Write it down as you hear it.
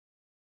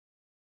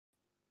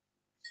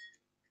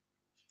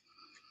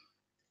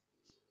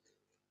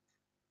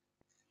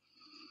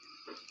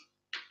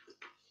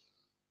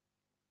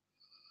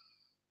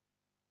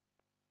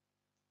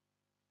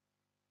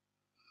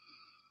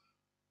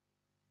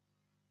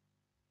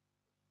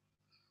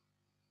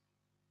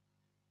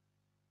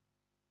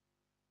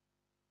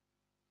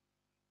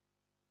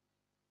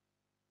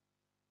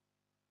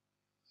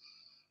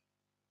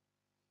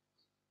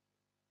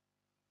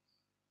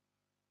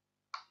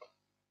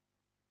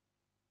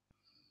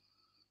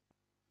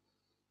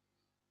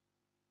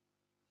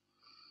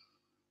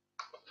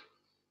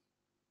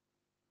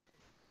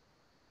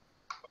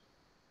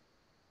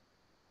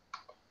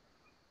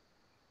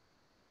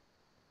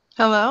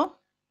Hello?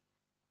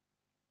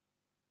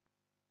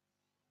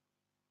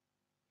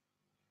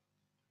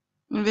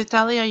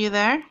 Vitaly, are you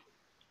there?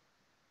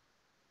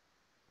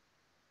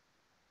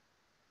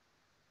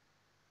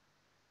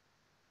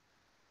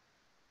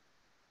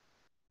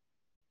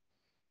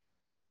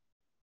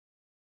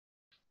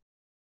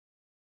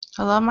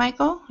 Hello,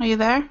 Michael? Are you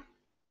there?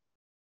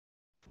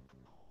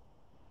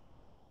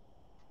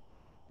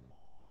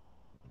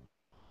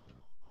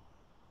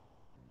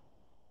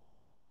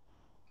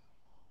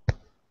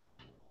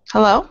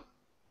 Hello?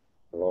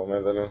 Hello,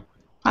 Madelyn.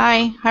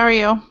 Hi, how are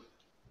you?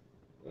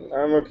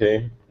 I'm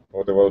okay.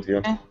 What about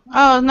you?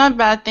 Oh, not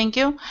bad, thank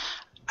you.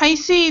 I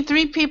see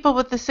three people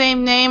with the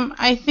same name.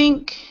 I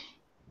think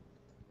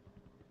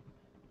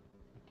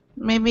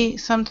maybe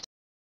some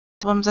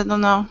problems, I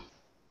don't know.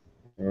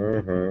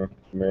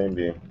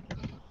 Maybe.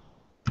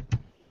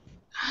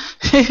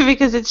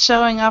 Because it's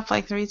showing up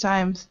like three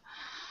times.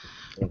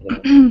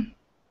 hmm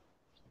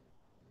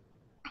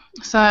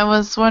So I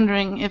was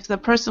wondering if the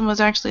person was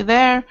actually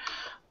there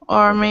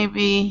or hmm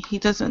maybe he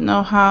doesn't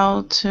know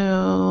how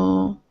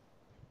to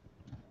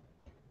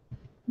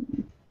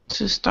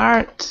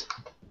start.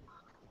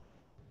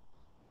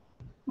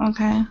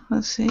 Okay,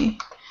 let's see.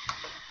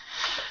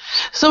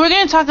 So we're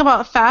going to talk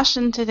about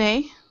fashion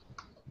today.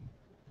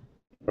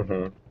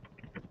 hmm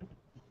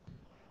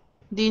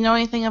Do you know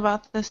anything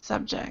about this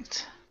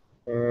subject?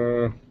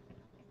 Mm,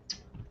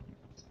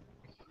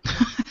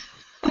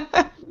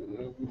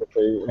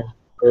 okay.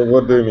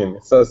 What do you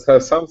mean?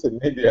 Something?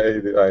 Maybe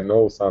I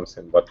know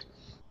something, but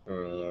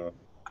mm,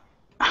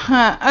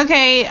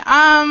 Okay.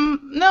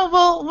 No,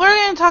 well, we're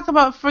going to talk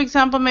about, for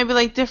example, maybe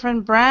like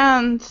different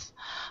brands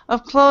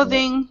of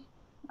clothing,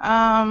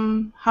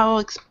 how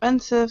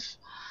expensive,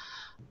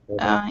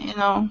 mhm. you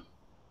know,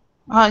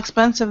 how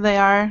expensive they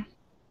are.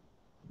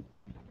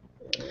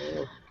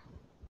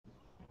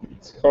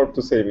 It's hard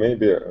to say.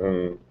 Maybe.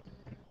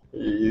 I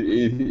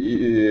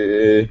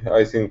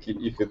think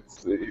if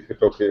you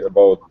talk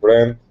about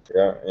brand,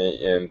 yeah,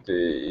 and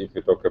if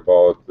you talk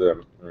about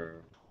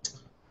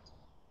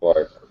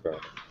like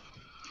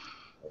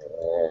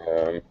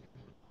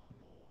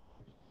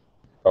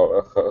um,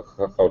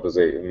 how to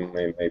say,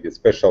 maybe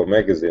special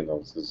magazine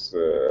of this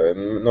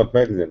not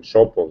magazine,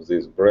 shop of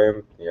this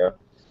brand, yeah,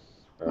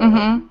 uh,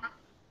 Mm-hmm.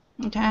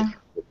 Okay.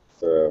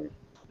 it's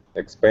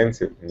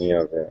expensive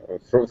near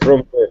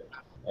from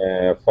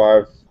the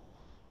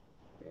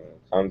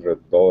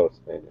 $500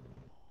 maybe,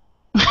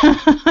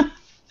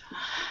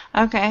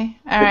 Okay.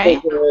 All because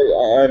right.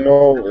 I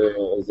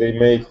know they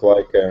make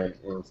like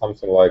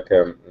something like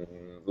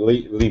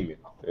limit,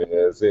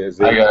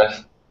 Hi they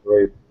guys.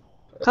 rate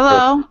per.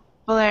 Hello,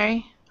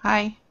 Valerie.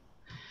 Hi.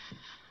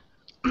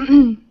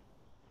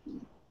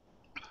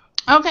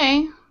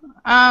 Okay.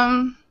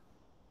 Um,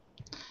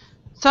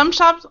 some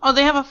shops, oh,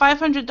 they have a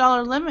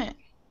 $500 limit.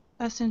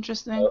 That's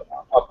interesting.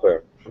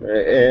 Upper.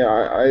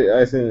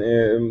 I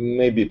think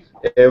maybe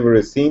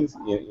everything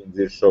in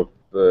this shop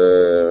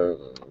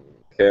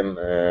can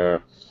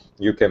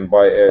you can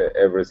buy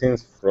everything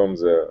from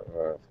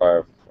the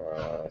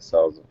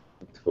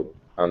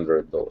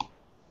 $5,200.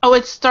 Oh,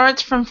 it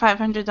starts from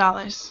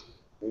 $500.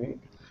 Mhm.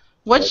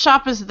 What Like,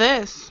 shop is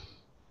this?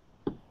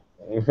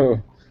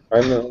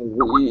 I know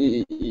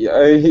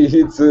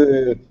it's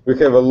we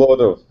have a lot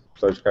of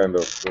such kind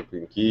of shop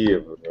in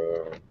Kiev.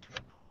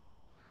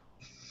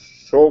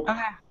 Shop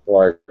Okay.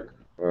 like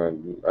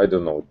I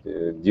don't know,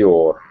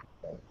 Dior.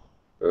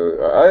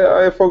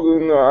 I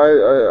forgot. No,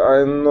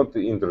 I'm not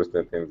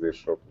interested in this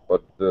shop,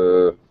 but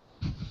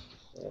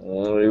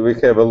we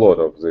have a lot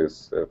of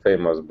these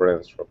famous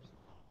brand shops.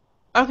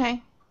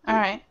 Okay. All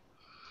right.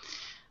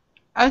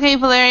 Okay,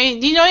 Valerie,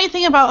 do you know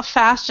anything about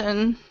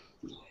fashion?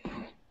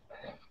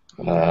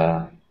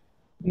 Uh,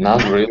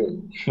 Not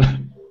really.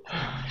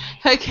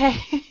 Okay.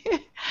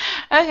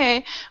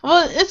 Okay.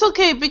 Well, it's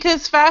okay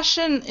because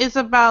fashion is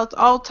about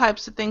all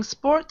types of things.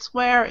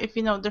 Sportswear, if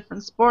you know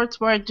different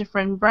sportswear,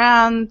 different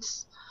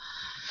brands,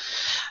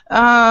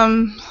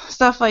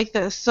 stuff like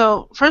this.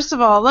 So, first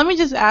of all, let me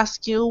just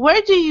ask you,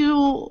 where do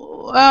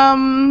you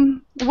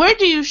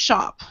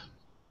shop?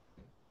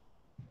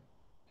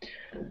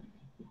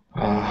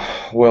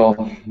 Well,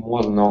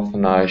 more than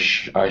often I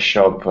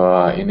shop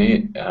in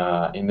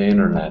the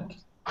internet,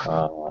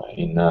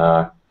 in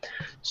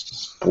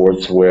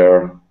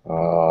sportswear,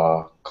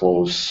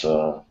 clothes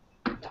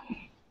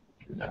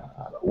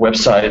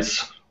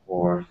websites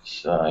or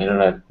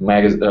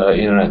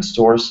internet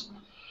stores.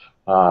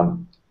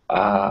 I'm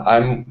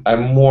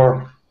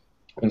more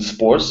in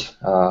sports,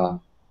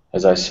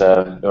 as I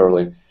said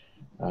earlier.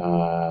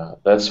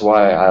 That's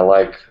why I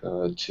like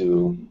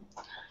to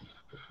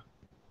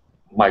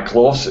my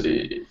clothes.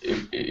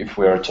 If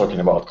we are talking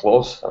about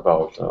clothes,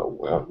 about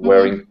Mm-hmm.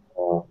 wearing,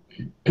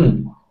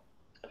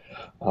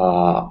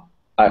 uh,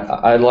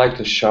 I like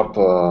to shop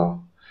uh,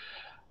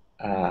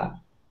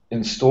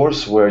 in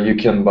stores where you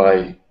can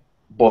buy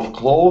both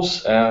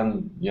clothes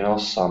and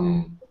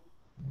some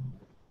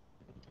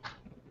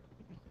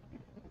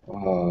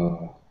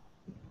uh,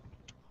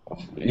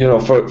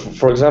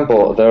 for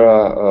example, there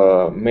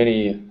are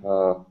many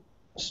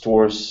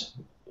stores,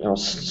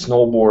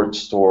 snowboard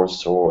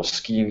stores or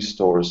skiing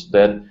stores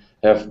that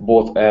have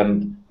both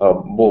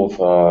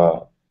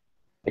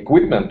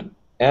equipment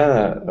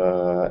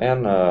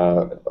and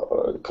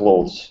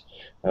clothes.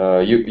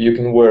 You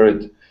can wear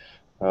it.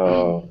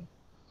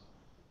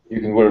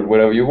 You can wear it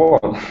whatever you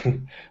want,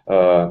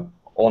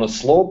 on a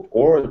slope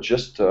or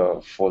just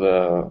for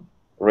the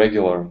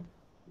regular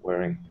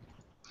wearing.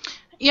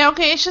 Yeah,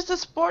 okay, it's just a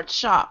sports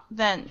shop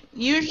then.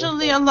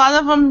 Usually a lot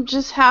of them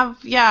just have,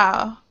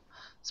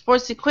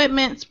 sports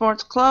equipment,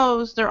 sports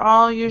clothes. They're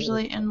all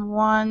usually in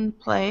one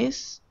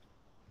place.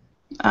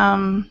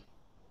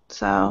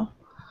 So,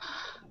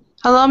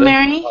 hello,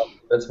 Mary.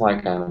 That's my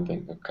kind of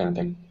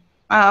thing.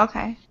 Oh,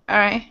 okay. All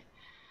right.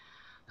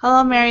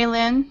 Hello, Mary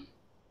Lynn.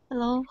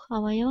 Hello,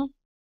 how are you?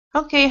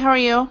 Okay, how are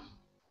you?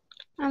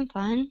 I'm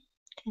fine,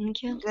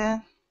 thank you.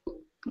 Good.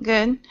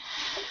 Good.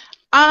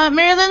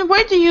 Mary Lynn,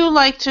 where do you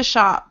like to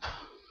shop?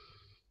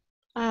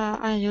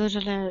 I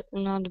usually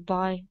not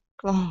buy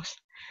clothes.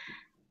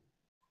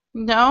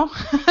 No?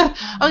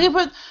 Okay,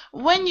 but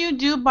when you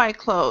do buy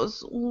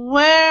clothes,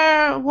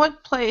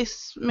 what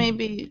place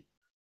maybe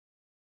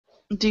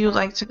do you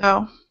like to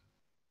go?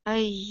 I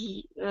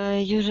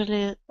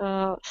usually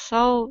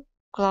sew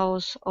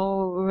clothes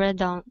or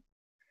read on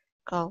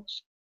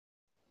clothes.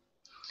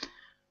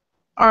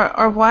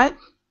 Or what?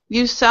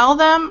 You sell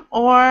them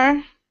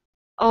or?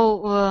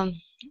 Oh,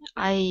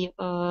 I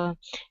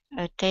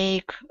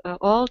take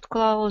old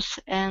clothes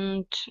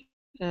and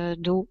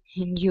do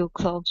new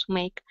clothes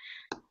make.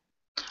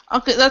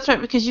 Okay, that's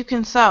right, because you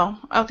can sew.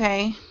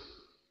 Okay.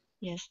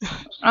 Yes.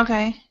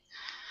 Okay.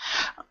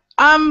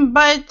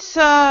 But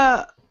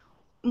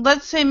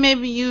let's say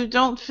maybe you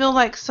don't feel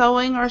like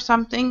sewing or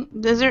something.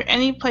 Is there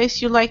any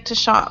place you like to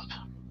shop?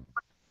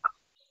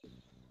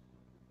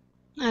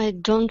 I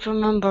don't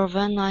remember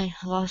when I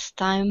last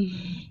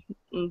time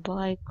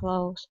buy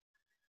clothes.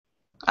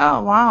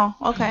 Oh, wow.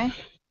 Okay.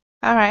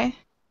 All right.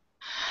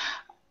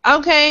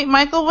 Okay,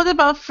 Michael, what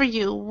about for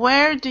you?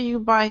 Where do you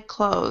buy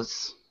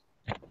clothes?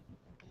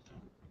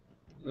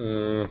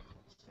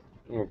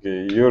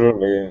 Okay,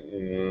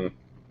 usually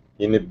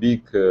in a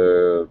big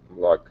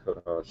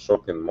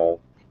shopping mall,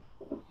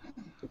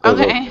 because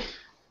Okay.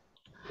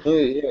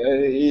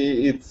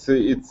 it's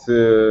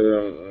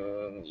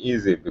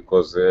easy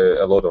because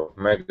a lot of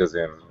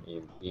magazine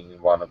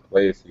in one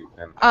place you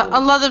can A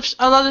lot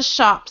of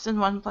shops in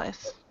one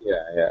place.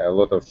 yeah, a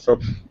lot of shop.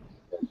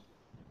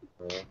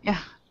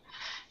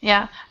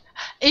 Yeah.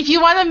 If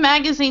you want a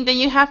magazine, then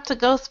you have to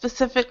go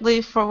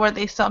specifically for where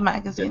they sell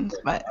magazines.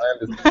 But I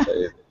understand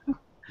it.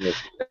 Yes.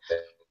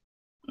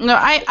 no,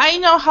 I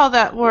know how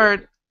the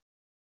word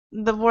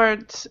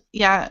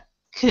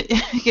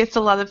gets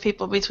a lot of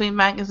people between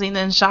magazine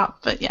and shop.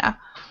 But yeah.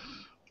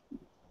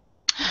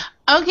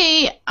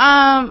 Okay,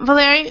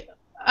 Valerie,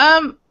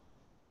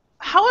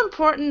 how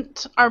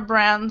important are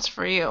brands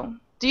for you?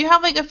 Do you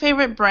have like a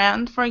favorite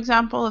brand, for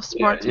example, of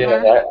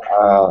sportswear?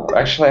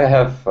 Actually, I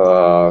have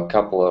a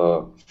couple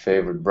of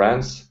favorite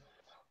brands.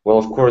 Well,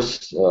 of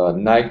course,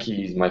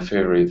 Nike is my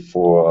favorite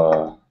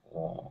for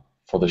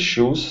the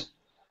shoes.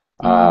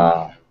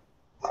 Uh,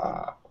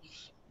 uh,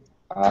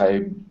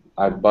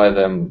 I buy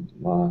them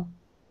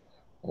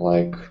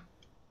like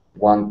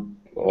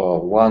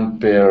one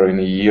pair in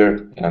a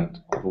year and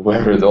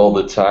wear it all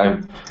the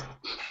time.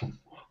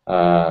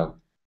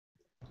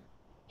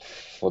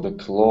 For the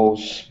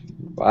clothes,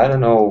 I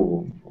don't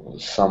know,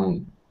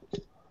 some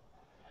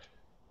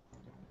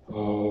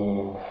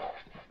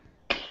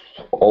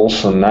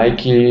also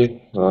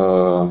Nike.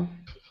 Well,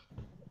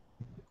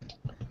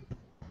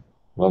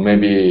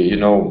 maybe do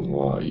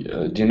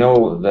you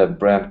know that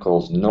brand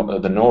called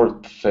the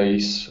North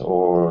Face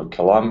or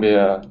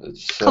Columbia?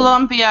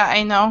 Columbia,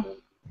 I know.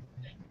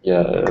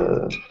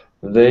 Yeah,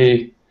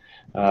 they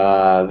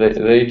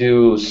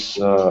do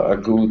a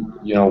good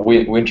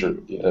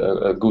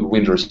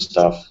winter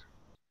stuff.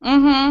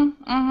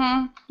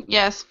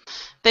 Yes,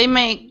 they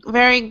make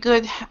very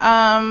good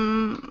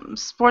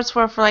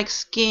sportswear for like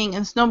skiing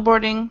and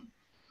snowboarding.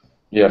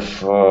 Yeah,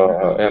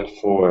 and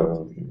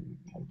for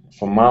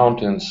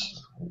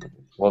mountains,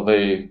 well,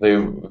 they're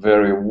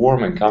very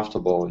warm and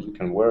comfortable. You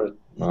can wear it.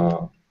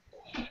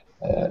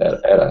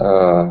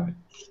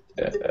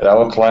 At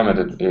our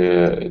climate,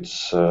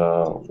 it's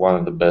one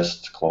of the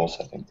best clothes,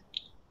 I think.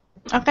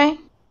 Okay,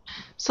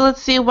 so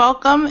let's see.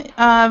 Welcome,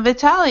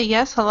 Vitaly.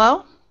 Yes,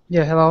 hello.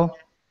 Yeah, hello.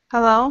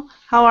 Hello.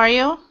 How are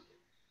you?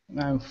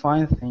 I'm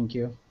fine, thank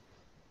you.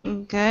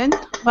 Good.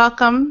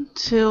 Welcome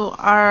to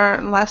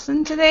our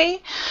lesson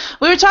today.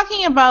 We were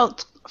talking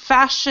about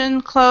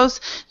fashion clothes.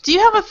 Do you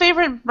have a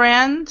favorite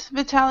brand,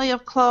 Vitaly,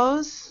 of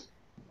clothes?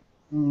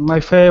 My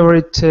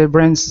favorite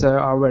brands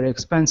are very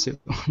expensive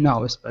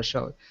now,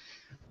 especially.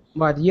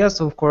 But yes,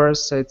 of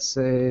course, it's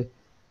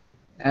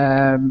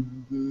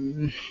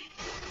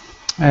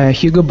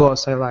Hugo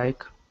Boss. I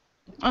like.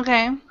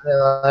 Okay. I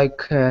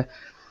like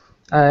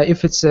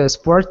if it's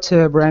sport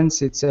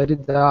brands, it's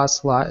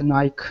Adidas,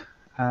 Nike,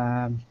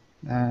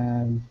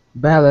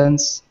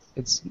 Balance.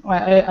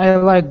 I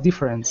like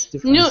different.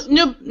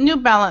 New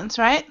Balance,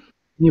 right?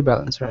 New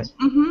Balance, right?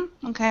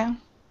 Mm-hmm. Okay.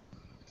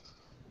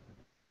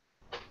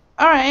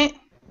 All right.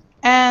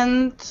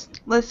 And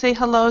let's say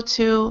hello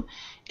to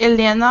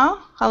Elena.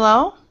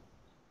 Hello.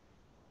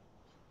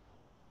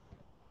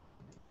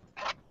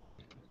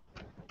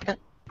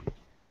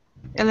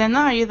 Elena,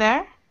 are you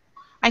there?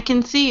 I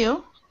can see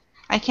you.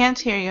 I can't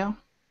hear you.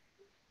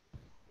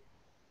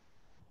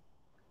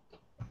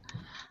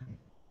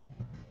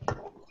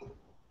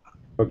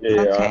 Okay,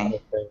 I Okay.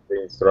 understand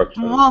the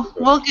instructions.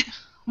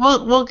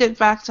 We'll get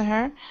back to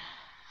her.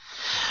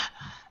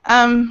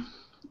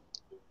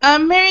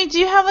 Mary, do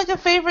you have like a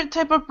favorite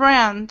type of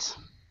brand?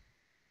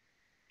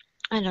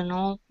 I don't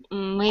know.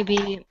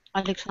 Maybe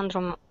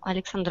Alexandra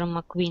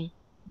McQueen.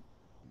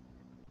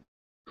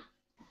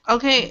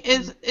 Okay,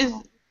 is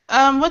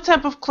what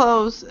type of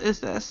clothes is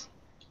this?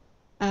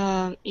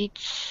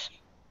 It's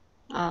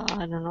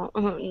I don't know.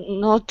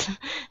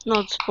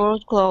 Not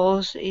sport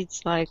clothes.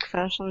 It's like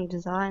fashion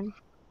design.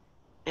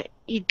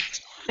 It's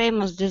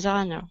famous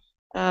designer.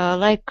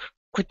 Like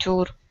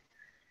couture.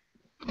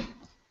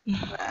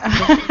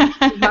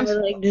 I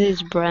like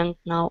this brand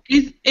now.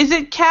 Is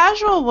it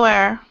casual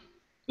wear?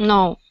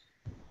 No.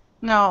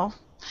 No.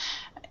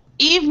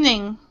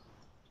 Evening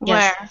Yes.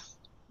 wear?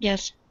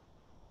 Yes.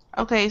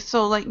 Okay,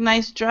 so like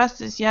nice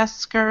dresses, yes,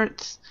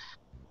 skirts,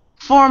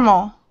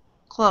 formal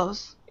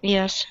clothes.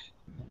 Yes.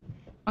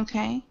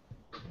 Okay,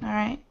 all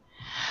right.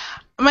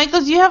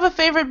 Michael, do you have a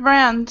favorite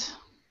brand?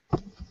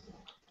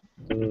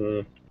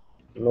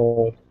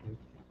 No,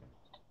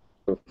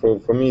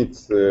 for me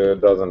it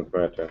doesn't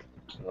matter.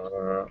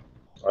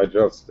 I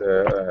just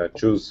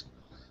choose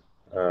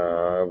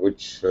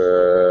which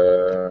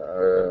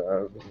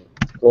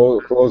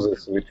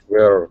clothes which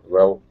wear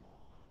well.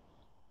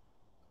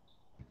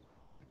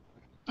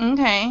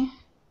 Okay.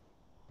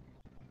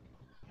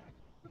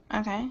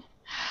 Okay.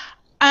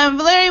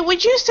 Valerie,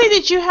 would you say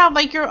that you have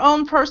like your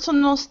own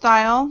personal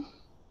style?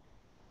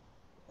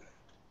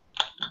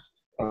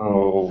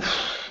 Oh,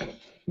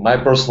 my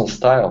personal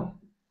style.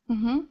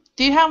 Mm-hmm.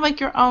 Do you have like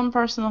your own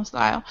personal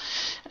style?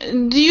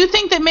 Do you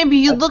think that maybe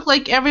you look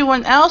like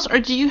everyone else, or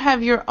do you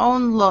have your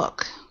own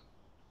look?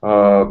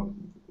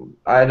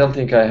 I don't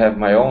think I have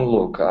my own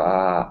look.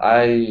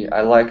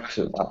 I like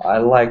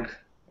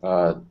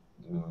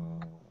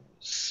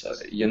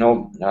you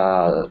know,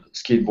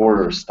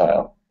 skateboarder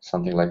style,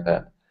 something like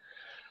that.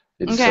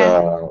 It's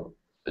Okay.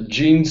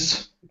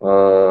 jeans,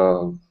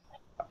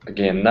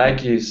 again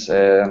Nikes,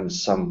 and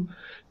some.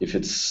 If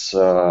it's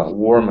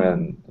warm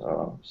and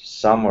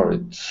summer,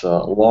 it's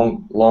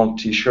long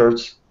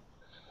t-shirts.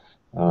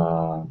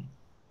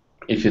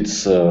 If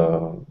it's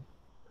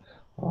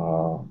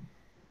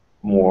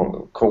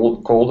more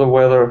colder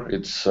weather,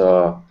 it's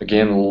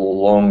again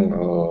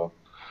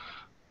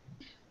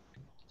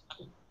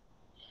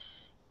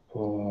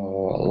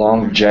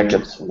long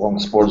jackets, long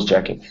sports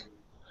jackets.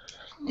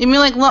 You mean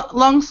like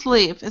long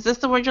sleeve? Is this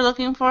the word you're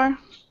looking for?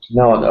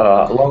 No,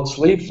 long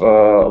sleeve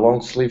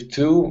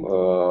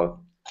too.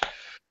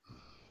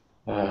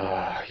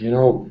 You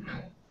know,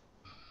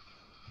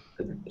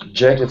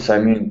 jackets. I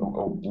mean,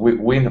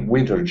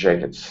 winter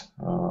jackets.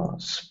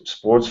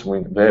 Sports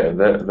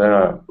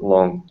they're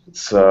long.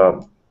 It's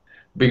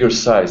bigger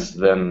size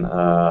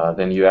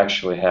than you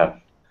actually have.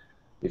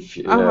 If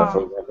for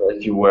example,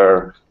 if you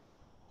wear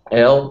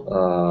L,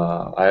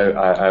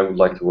 I would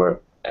like to wear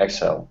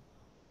XL.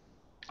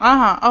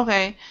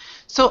 Okay.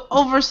 So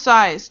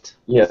oversized.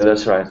 Yeah,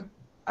 that's right.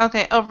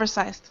 Okay,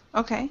 oversized.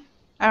 Okay.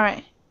 All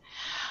right.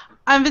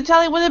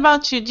 Vitaly, what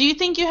about you? Do you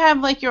think you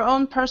have like your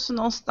own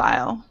personal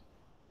style?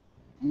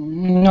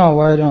 No,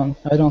 I don't.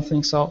 I don't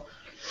think so.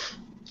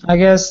 I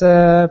guess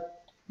I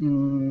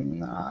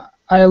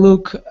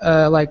look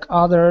like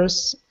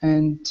others,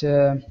 and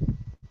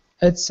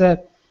it's.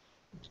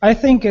 I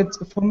think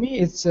for me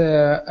it's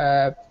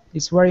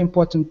very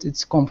important.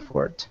 It's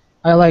comfort.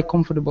 I like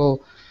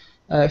comfortable.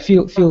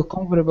 Feel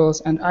comfortable,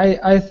 and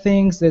I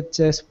think that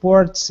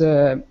sports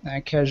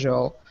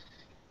casual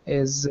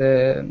is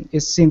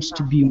it seems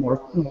to be more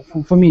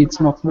for me. It's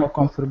not more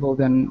comfortable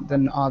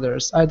than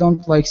others. I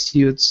don't like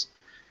suits.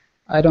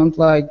 I don't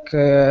like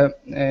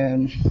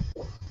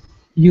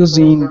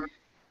using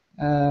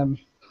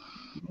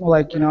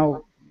like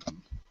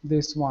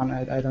this one.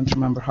 I don't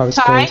remember how it's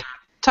Tie? called.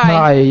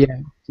 Tie.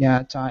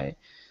 Yeah, tie.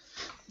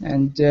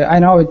 And I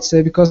know it's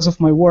because of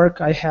my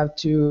work I have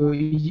to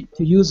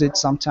use it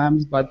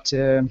sometimes, but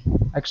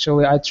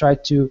actually I try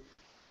to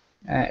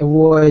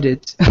avoid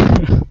it.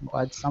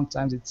 But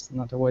sometimes it's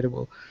not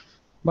avoidable.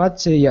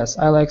 But yes,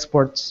 I like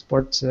sports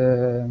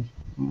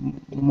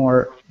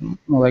more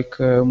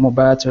more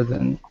better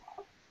than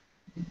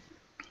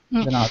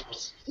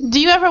others.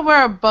 Do you ever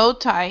wear a bow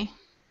tie?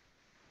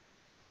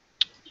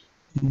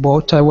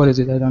 Bow tie, what is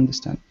it? I don't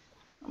understand.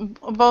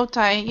 A bow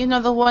tie. You know,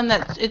 the one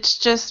that it's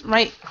just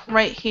right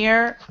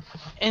here,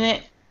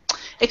 and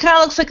it kind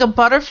of looks like a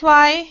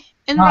butterfly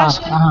in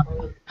Russian.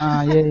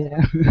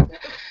 Yeah.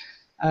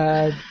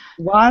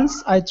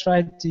 Once I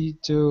tried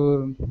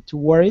to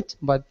wear it,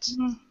 but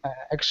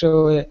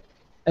actually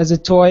as a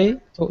toy,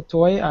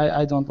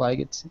 I don't like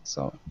it.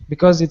 So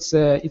because it's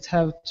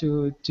have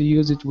to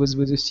use it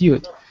with a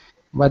suit,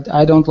 but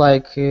I don't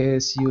like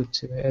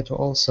suit at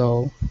all.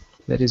 So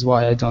that is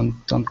why I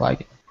don't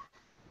like it.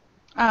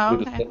 Oh,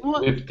 okay.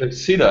 With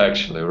tuxedo,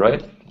 actually,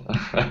 right?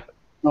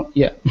 No,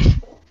 yeah.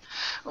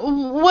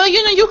 Well,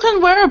 you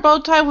can wear a bow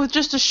tie with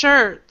just a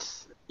shirt.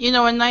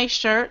 A nice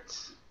shirt,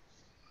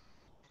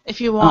 if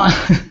you want.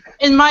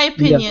 In my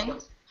opinion.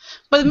 Yes.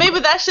 But maybe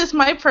that's just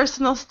my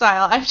personal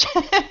style.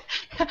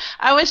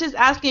 I was just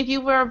asking if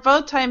you wear a bow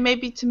tie,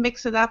 maybe to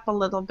mix it up a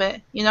little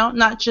bit.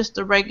 Not just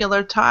a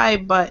regular tie,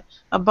 but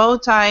a bow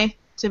tie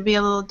to be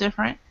a little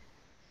different.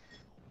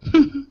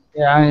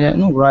 Yeah,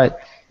 no, right.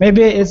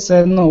 Maybe it's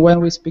no.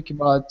 When we speak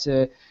about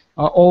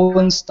our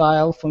own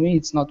style, for me,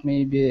 it's not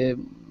maybe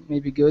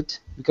good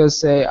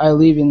because I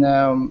live in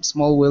a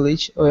small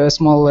village or a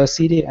small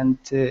city, and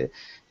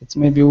it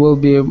maybe will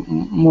be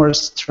more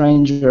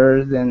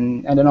stranger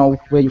than I don't know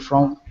where you're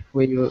from,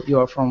 where you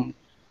are from,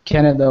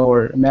 Canada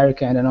or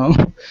America, I don't know.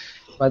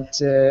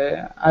 But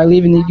I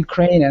live in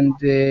Ukraine, and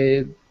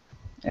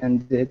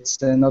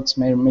it's not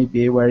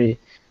maybe a very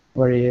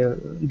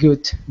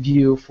good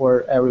view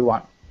for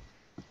everyone.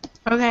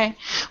 Okay.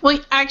 Well,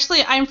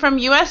 actually, I'm from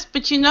U.S.,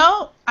 but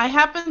I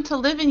happen to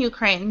live in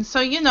Ukraine, so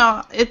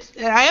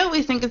I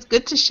always think it's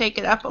good to shake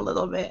it up a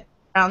little bit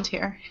around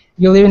here.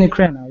 You live in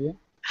Ukraine, are you?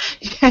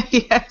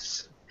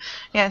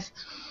 Yes.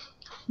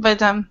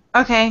 But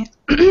okay.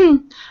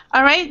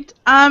 All right.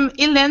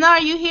 Elena,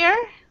 are you here?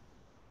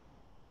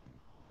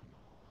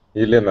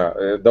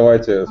 Елена,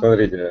 давайте,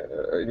 смотрите,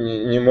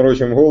 не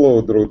морочим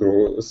голову друг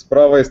другу. С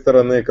правой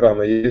стороны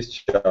экрана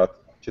есть чат.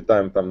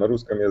 Читаем там на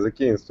русском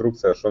языке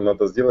инструкция, что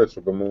надо сделать,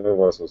 чтобы мы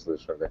вас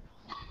услышали.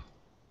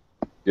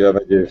 Я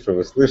надеюсь, что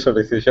вы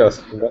слышали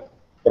сейчас. Да?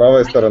 С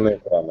правой стороны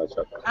экрана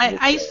чат.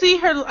 I see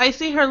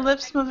her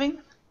lips moving,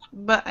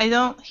 but I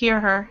don't hear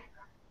her.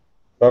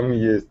 Там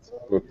есть.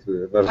 Вот,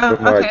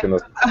 нажимаете на...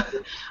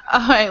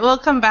 All right, we'll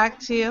come back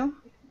to you.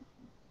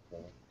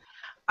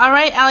 All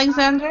right,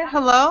 Alexander,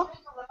 hello.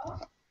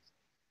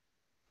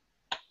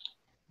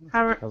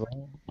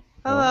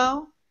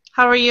 Hello.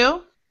 How are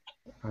you?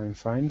 I'm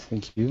fine,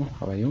 thank you.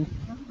 How are you?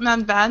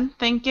 Not bad,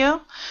 thank you.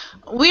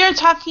 We are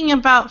talking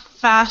about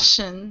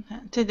fashion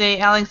today,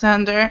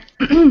 Alexander.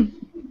 Where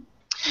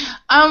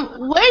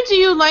do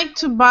you like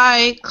to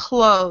buy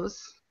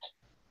clothes?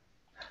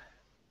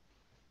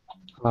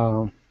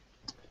 I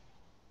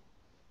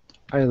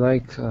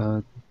like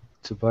to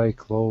buy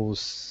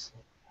clothes.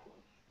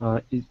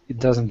 It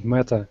doesn't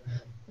matter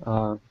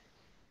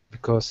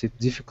because it's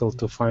difficult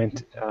to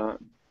find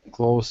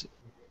clothes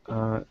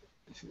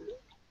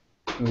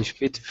which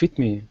fit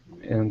me,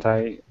 and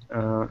I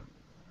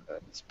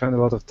spend a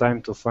lot of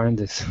time to find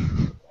this.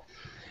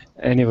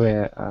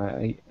 Anyway,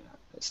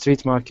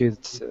 street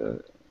markets,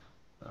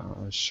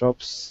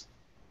 shops,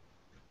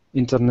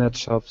 internet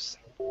shops.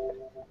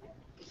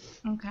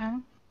 Okay.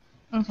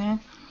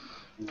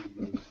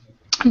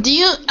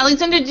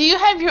 Alexander, do you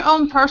have your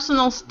own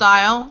personal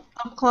style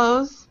of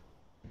clothes?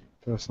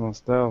 Personal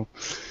style.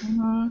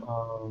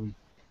 Mm-hmm.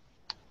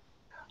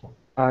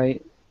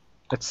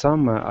 At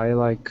summer I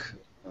like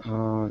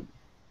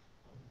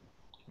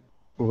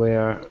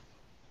wear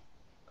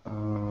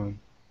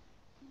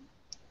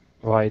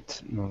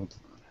light,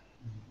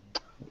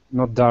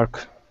 not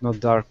dark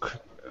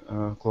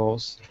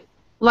clothes.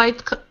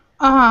 Light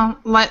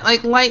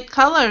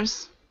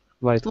colors.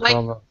 Light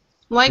color.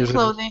 Light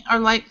clothing or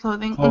light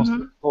clothing.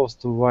 Close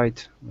to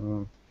white.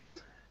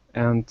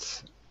 And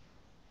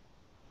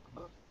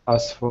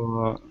as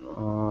for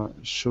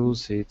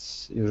shoes,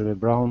 it's usually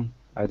brown.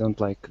 I don't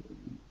like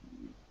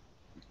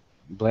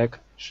black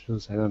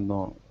shoes. I don't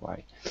know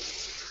why.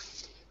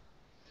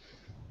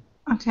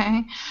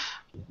 Okay.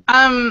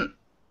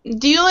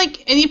 Do you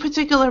like any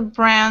particular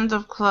brand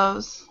of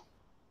clothes?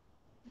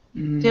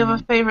 Do you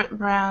have a favorite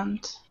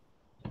brand?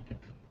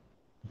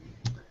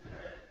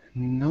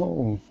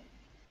 No.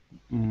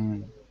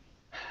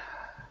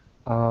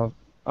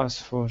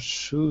 As for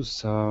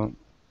shoes, I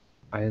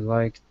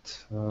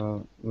liked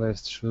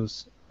last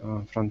shoes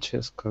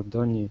Francesco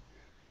Doni,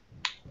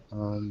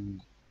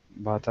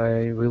 but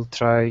I will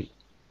try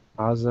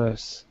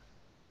others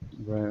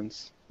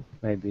brands.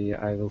 Maybe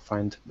I will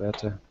find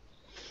better.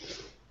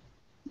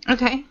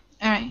 Okay,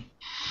 all right.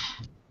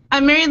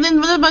 Marilyn,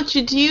 what about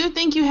you? Do you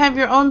think you have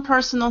your own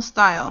personal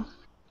style?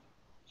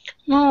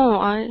 No,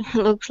 I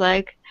look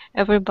like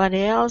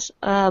everybody else,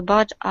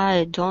 but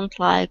I don't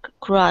like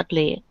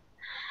crowdly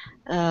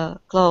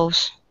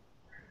clothes.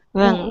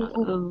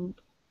 When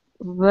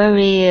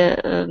very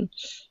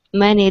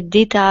many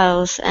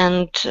details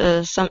and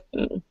some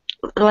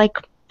like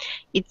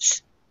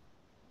it's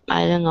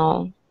I don't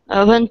know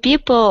when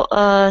people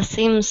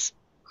seems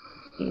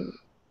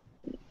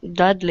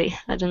deadly.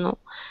 I don't know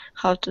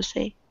how to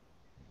say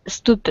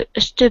stupid.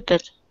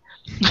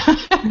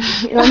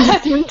 You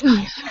understand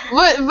me?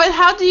 But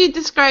how do you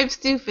describe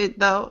stupid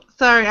though?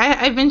 Sorry,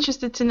 I'm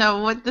interested to know,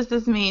 what does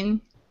this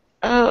mean?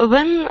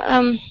 When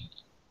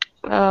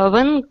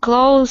when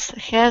clothes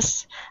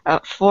has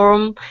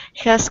form,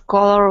 has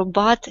color,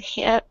 but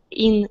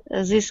in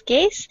this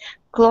case,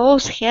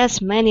 clothes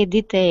has many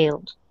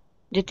details.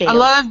 A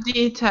lot of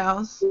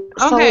details.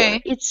 So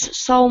Okay. it's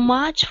so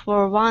much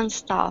for one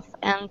stuff,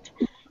 and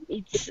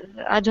it's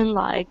I don't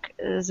like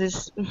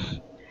this.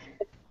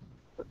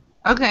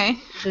 Okay.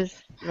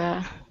 This.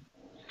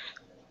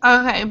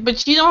 Okay,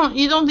 but you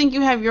don't think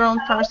you have your own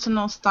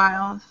personal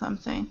style or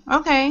something.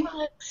 Okay.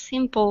 Like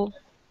simple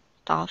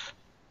stuff.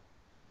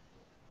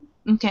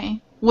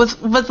 Okay.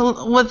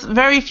 With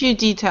very few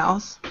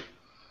details.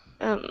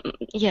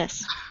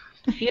 Yes.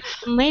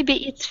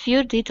 Maybe it's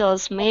few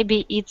details,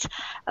 maybe it's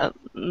a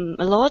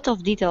lot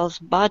of details,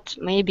 but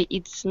maybe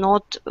it's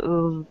not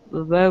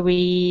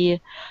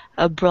very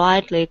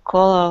brightly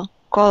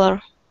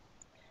color.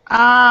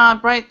 Ah,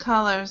 bright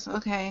colors.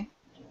 Okay.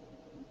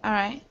 All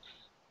right.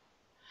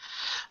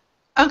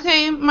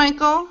 Okay,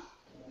 Michael.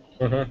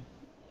 Mm-hmm.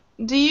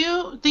 Do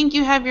you think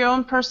you have your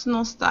own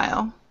personal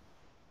style?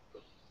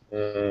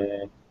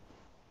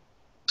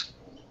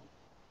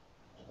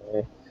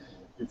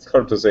 It's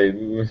hard to say.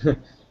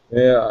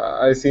 Yeah,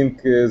 I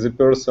think the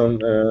person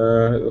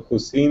who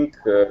think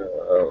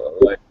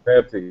like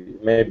that,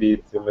 maybe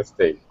it's a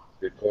mistake,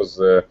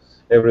 because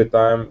every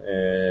time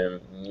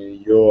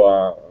you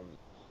are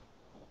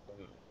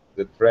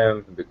the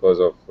trend because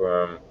of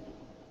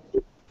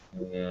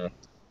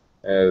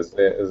as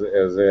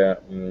a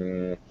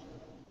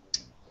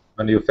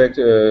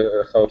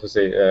manufacturer, how to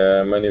say,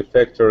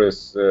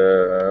 manufacturers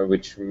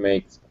which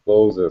makes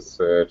clothes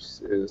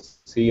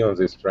see on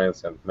these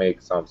trends and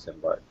make something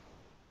like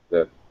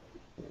that.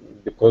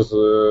 Because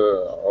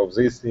of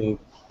this thing,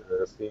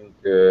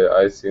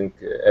 I think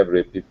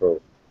every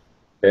people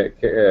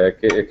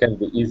can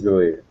be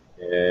easily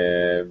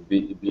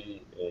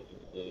be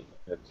in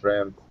a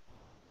trend.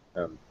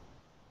 And,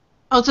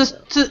 Oh,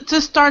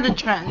 to start a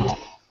trend.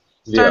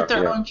 Start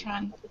their own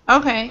trend.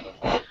 Okay.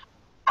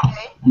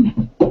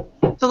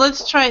 So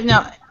let's try it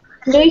now.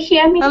 Do you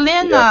hear me?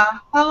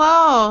 Elena,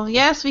 hello.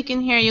 Yes, we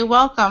can hear you.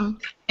 Welcome,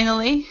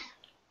 finally.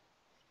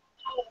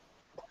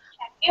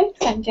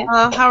 Thank you.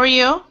 Hello, how are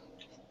you?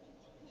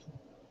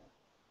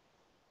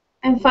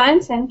 I'm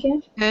fine, thank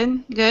you.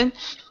 Good, good.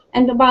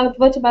 And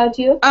what about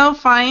you? Oh,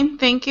 fine,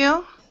 thank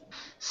you.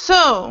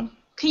 So,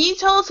 can you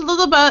tell us a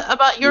little bit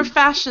about your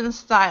fashion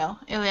style,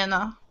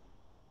 Elena?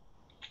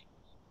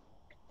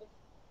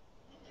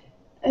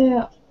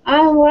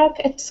 I work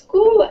at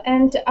school,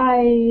 and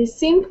I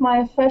think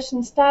my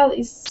fashion style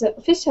is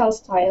official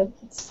style.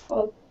 It's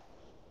called.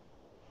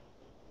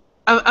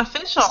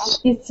 Official?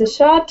 It's a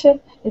shirt,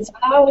 it's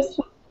blouse.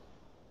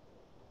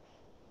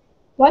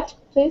 What?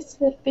 Please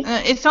repeat.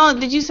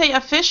 Did you say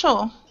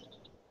official?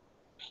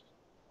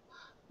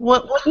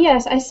 What?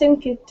 Yes, I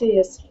think it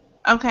is.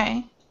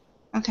 Okay.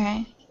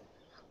 Okay.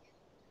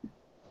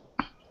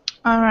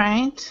 All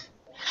right.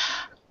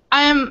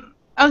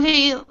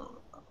 Okay.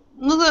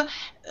 Luca,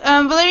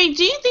 Valerie,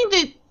 do you think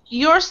that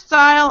your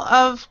style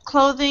of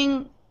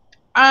clothing,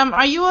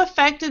 are you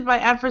affected by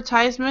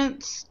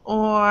advertisements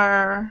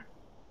or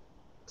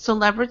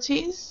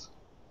celebrities?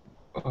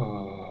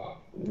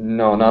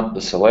 No, not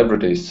the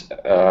celebrities.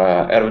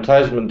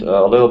 Advertisement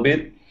a little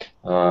bit,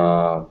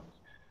 but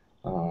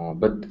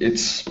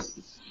it's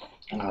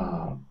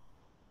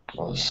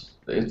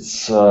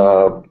it's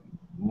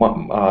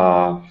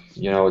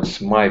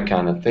my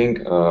kind of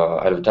thing.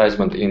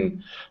 Advertisement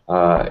in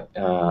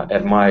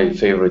at my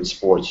favorite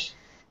sports.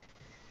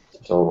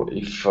 So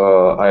if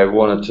I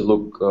wanted to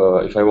look,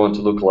 if I want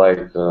to look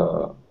like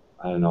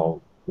I don't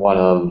know, one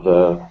of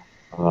the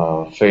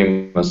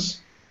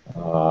famous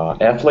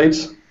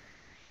athletes,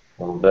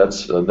 well,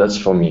 that's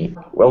for me.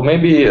 Well,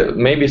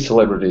 maybe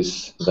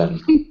celebrities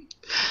then.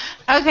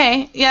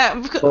 Okay,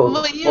 yeah.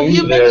 Well,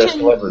 you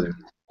mentioned.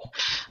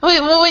 Wait,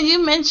 well, when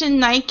you mention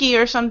Nike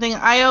or something,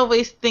 I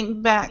always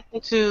think back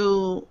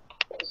to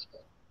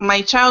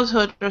my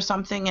childhood or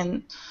something,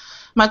 and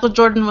Michael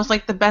Jordan was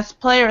like the best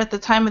player at the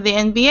time of the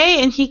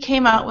NBA, and he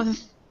came out with,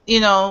 he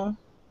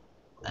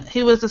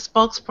was a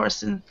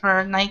spokesperson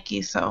for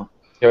Nike, so.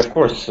 Yeah, of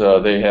course,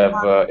 they have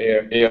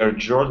Air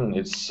Jordan.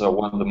 It's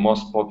one of the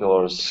most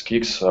popular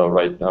kicks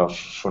right now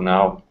for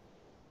now.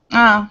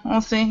 Ah,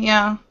 we'll see.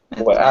 Yeah.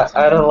 Well,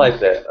 I don't like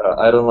that.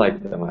 I don't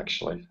like them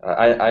actually.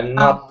 I'm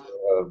not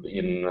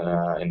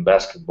in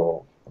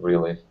basketball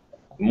really.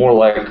 More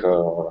like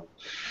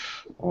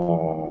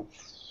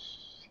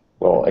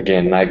well,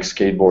 again, Nike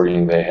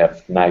skateboarding. They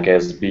have Nike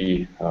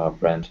SB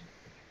brand.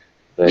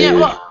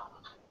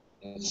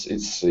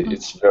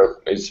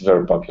 It's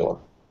very popular.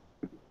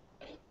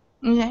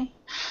 Okay.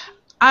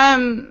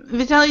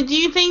 Vitaly, do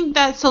you think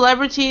that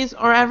celebrities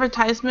or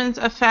advertisements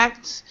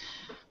affect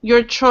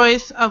your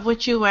choice of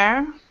what you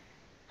wear?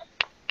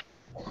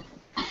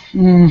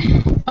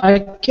 I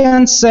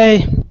can't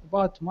say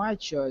about my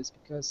choice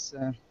because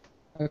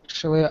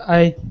actually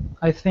I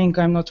think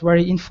I'm not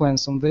very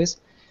influenced on this.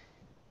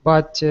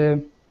 But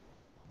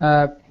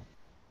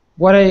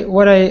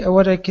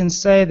what I can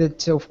say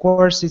that of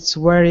course it's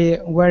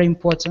very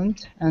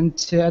important, and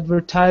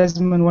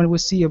advertisement when we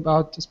see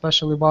about,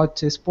 especially about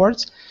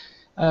sports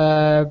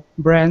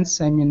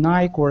brands, I mean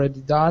Nike or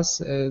Adidas,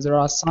 there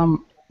are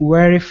some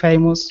very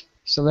famous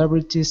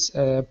celebrities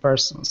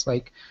persons,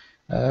 like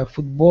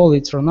football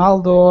it's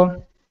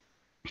Ronaldo,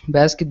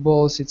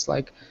 basketballs it's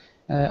like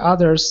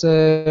others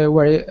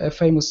very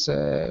famous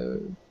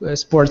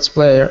sports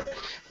player,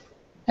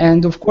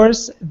 and of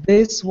course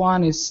this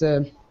one is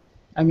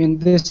I mean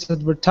this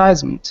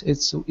advertisement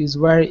is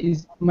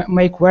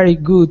make very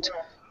good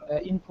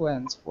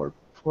influence for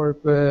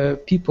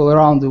people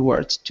around the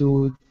world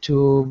to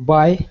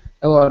buy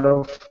a lot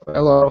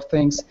of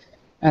things,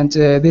 and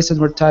this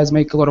advertise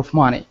make a lot of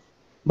money.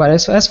 But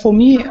as for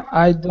me,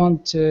 I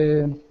don't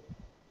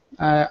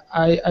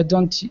I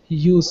don't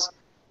use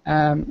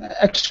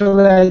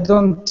actually I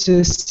don't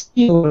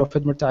see a lot of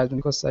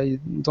advertisement because I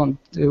don't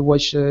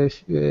watch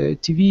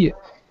TV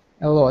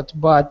a lot,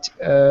 but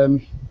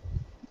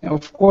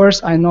of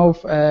course I know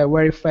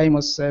very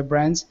famous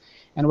brands,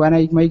 and when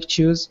I make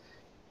choose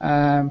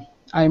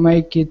I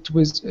make it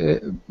with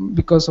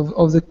because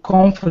of the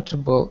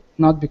comfortable,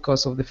 not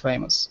because of the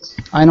famous.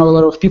 I know a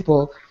lot of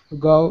people who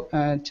go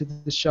to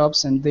the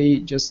shops and they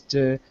just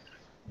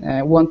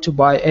want to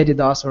buy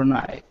Adidas or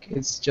Nike.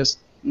 It's just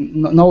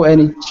no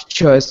any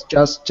choice,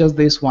 just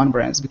this one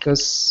brands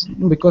because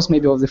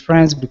maybe of the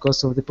friends,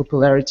 because of the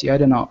popularity. I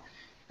don't know.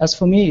 As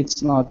for me,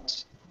 it's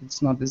not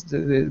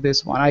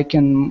this one. I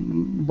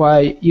can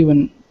buy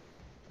even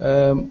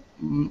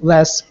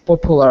less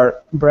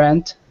popular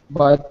brand,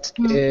 but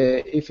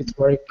if it's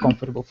very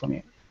comfortable for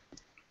me.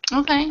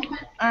 Okay,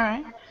 all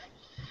right.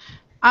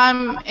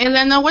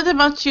 Elena, what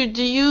about you?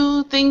 Do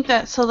you think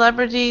that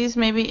celebrities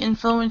maybe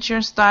influence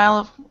your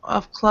style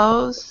of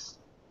clothes?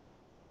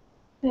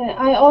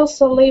 I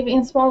also live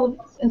in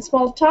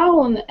small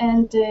town,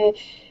 and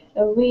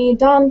we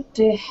don't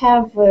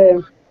have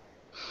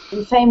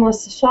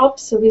famous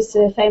shops with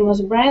famous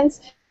brands.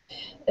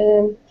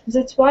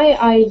 That's why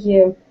I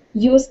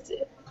used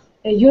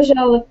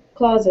usual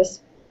clothes,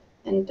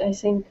 and I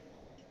think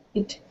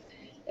it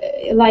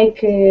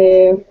like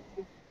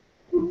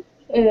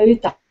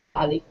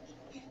Vitaly.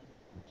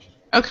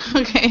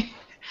 Okay,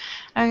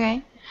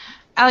 okay.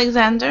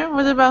 Alexander,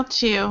 what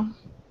about you?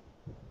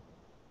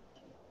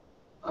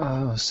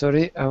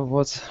 Sorry,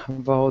 what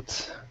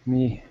about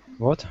me?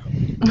 What?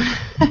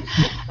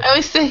 I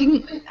was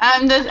saying,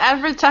 does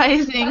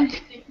advertising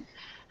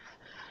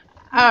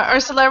or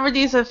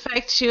celebrities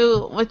affect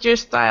you with your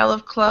style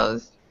of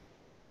clothes?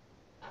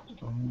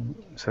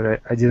 Sorry,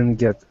 I didn't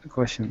get the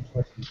question.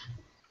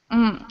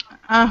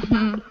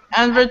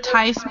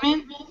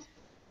 Advertisement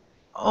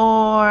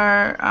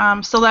or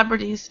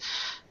celebrities,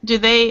 do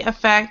they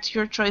affect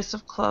your choice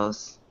of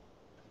clothes?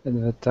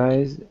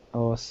 Advertise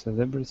or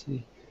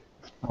celebrity?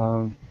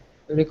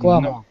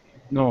 Реклама.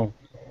 No.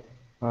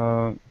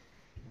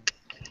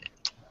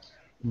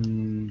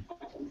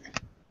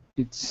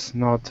 It's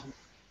not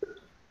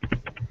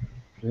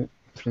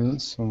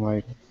influence on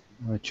my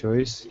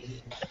choice.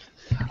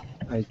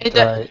 I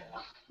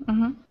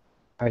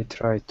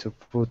try to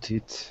put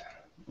it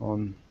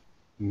on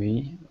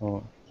me,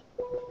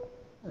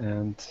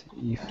 and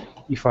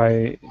if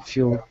I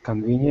feel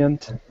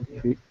convenient,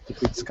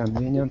 if it's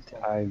convenient,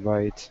 I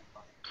buy it.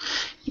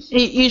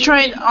 You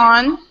try it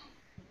on,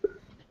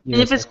 Yes.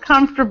 and if it's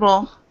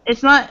comfortable.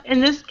 It's not,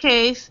 in this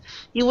case,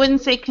 you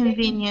wouldn't say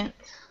convenient.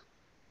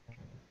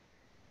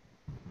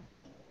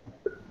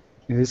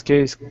 In this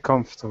case,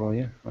 comfortable,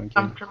 yeah? Okay.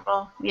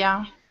 Comfortable,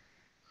 yeah.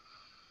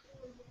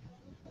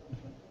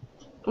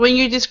 When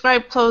you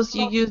describe clothes,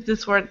 you use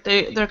this word.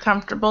 They're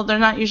comfortable. They're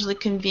not usually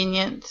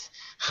convenient.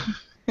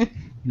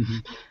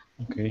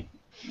 Okay.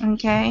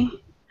 Okay.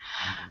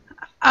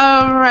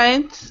 All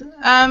right.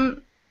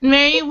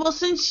 Mary, well,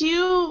 since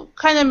you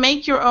kind of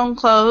make your own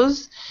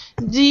clothes,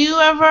 are you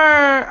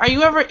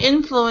ever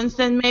influenced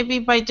then maybe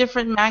by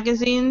different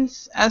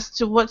magazines as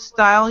to what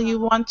style you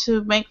want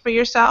to make for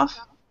yourself?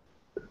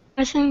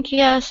 I think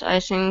yes. I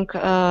think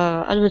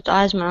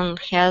advertisement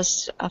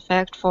has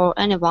effect for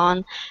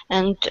anyone,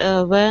 and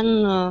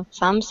when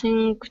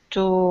something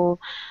to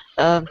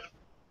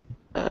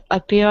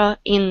appear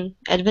in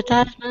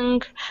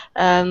advertisement,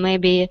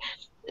 maybe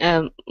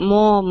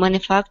more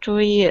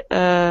manufacturing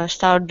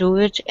start do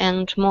it,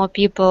 and more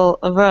people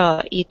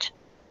wear it.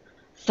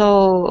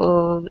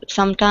 So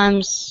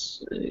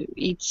sometimes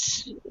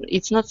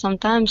it's not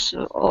sometimes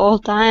all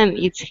time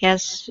it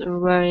has a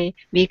very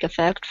big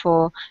effect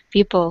for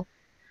people.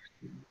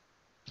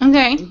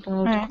 Okay. About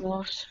All right.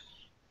 clothes.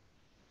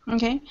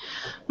 Okay.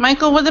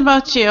 Michael, what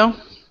about you?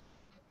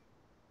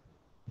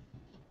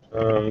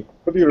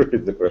 Could you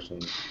repeat the question?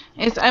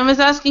 I was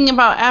asking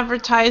about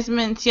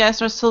advertisements,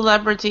 yes, or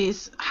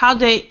celebrities, how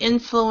they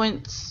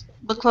influence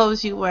the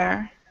clothes you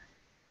wear.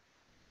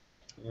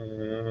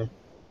 It's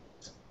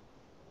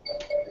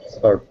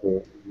hard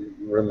to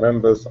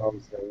remember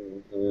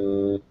something.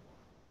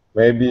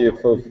 Maybe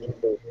for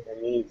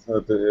me it's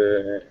not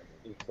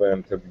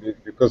influential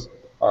because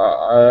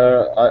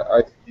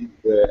I see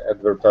the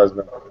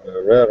advertisement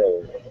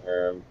rarely,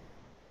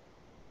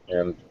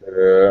 and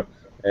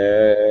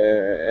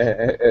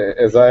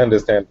as I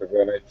understand,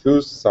 when I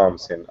choose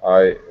something,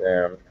 I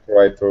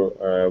try to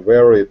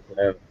wear it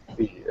and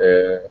see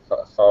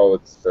how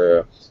it's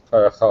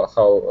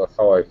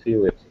how I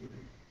feel it,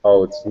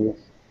 how it's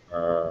looks,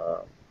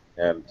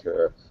 and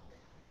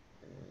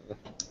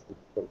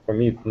for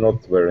me, it's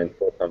not very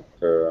important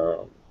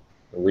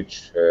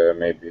which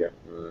maybe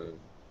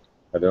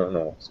I don't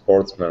know,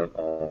 sportsman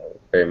or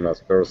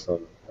famous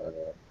person.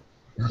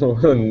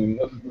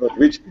 Not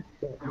which,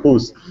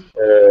 who's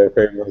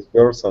famous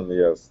person,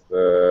 yes,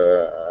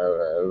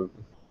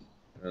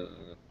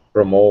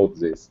 promote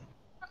this.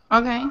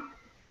 Okay.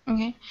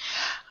 Okay.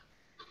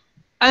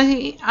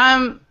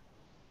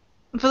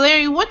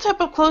 Valerie, what type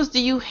of clothes do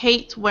you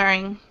hate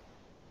wearing?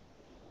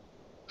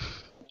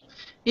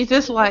 You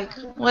dislike.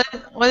 What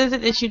is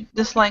it that you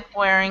dislike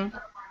wearing?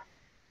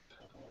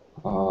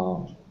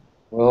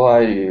 Well,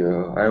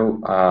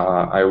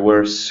 I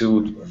wear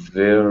suit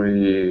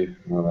very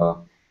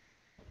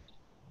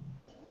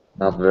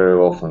not very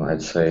often,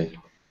 I'd say.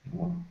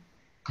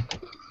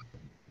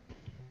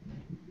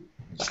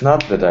 It's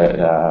not that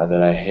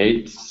I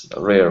hate,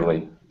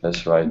 rarely.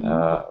 That's right,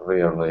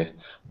 rarely.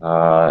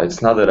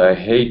 It's not that I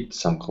hate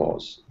some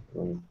clothes.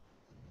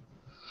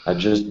 I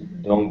just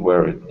don't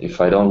wear it. If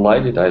I don't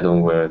like it, I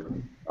don't wear it.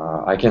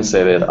 I can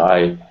say that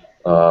I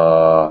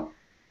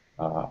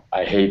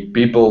hate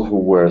people who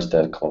wears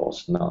that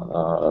clothes.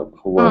 No,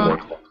 who wear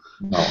that clothes.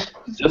 No,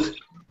 just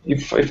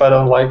if I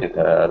don't like it,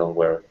 I don't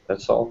wear it.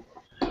 That's all.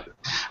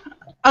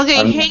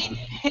 Okay,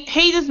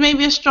 hate is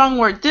maybe a strong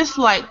word.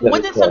 Dislike. Yeah,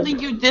 What is right. something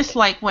you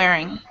dislike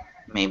wearing?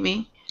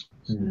 Maybe.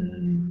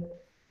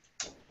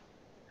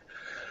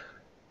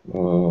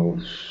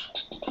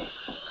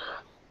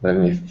 Let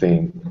me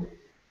think.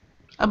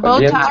 A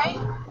bow tie?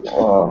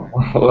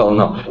 Well,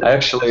 no. I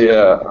actually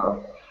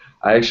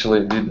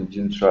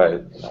didn't try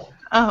it. No.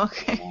 Oh,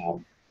 okay.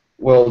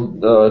 Well,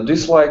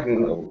 dislike.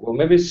 Well,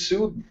 maybe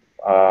suit.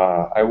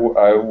 I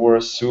wore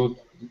a suit,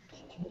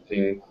 I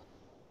think,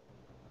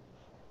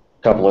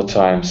 a couple of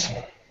times.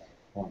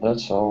 Well,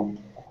 that's all.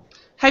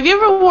 Have you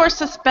ever wore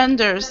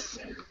suspenders?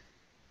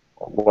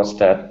 What's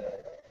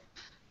that?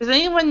 Does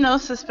anyone know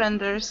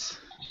suspenders?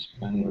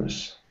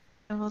 Suspenders.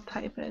 I will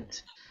type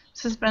it.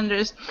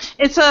 Suspenders.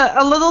 It's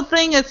a little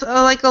thing. It's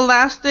like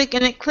elastic,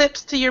 and it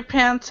clips to your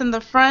pants in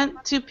the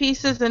front, 2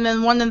 pieces, and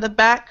then one in the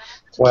back.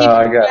 To Well, keep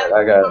I your got pants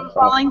it. from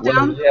falling Well,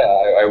 down.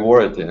 yeah, I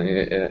wore it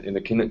in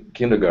the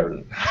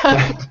kindergarten.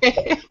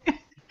 Okay.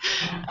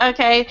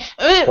 Okay.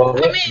 Well,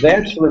 they're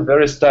actually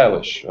very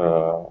stylish.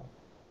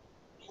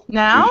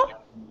 Now?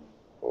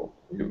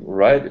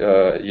 Right?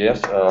 Yes.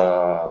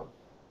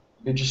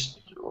 You just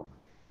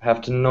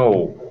have to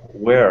know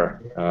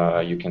where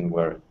you can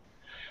wear it.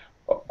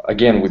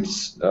 Again, with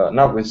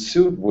not with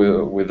suit,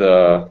 with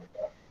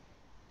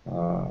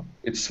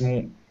it's.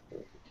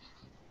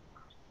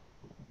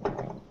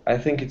 I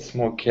think it's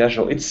more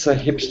casual. It's a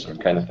hipster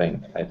kind of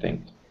thing, I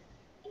think.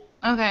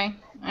 Okay.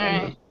 All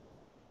right.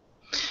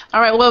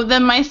 All right. Well,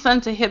 then my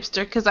son's a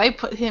hipster because I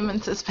put him in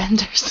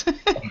suspenders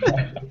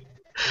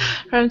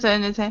from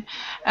time to time.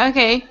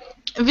 Okay.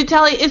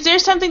 Vitaly, is there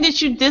something that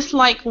you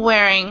dislike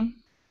wearing?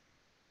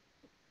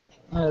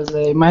 As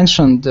I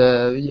mentioned,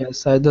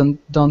 yes, I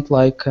don't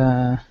like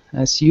a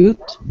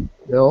suit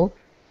at all.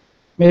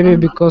 Maybe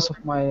because of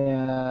my,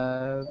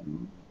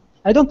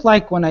 I don't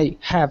like when I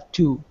have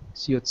to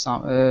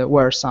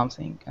wear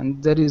something,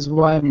 and that is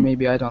why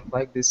maybe I don't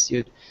like this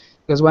suit.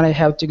 Because when I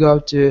have to go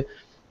to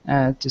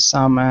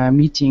some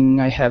meeting,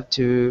 I have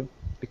to,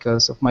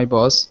 because of my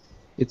boss.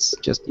 It's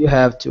just you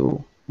have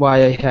to.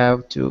 Why I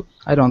have to?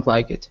 I don't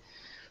like it,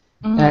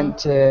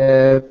 and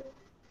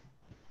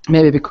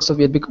maybe because of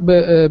it,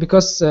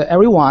 because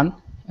everyone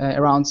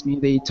around me,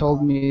 they tell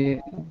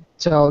me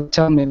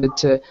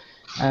that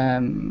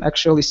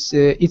actually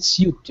it's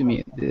suit to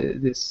me,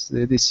 this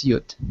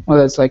suit. Well,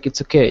 that's like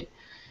it's okay,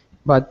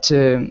 but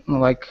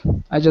like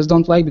I just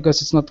don't like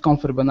because it's not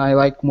comfortable. And I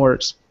like more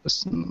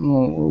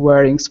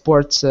wearing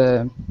sports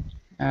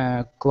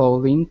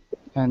clothing,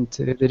 and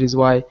that is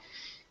why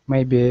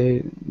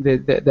maybe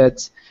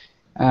that's.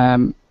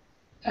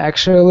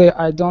 Actually,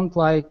 I don't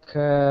like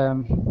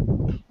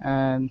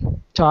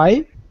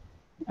tie,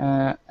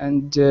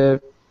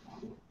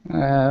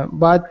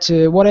 but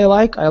what I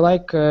like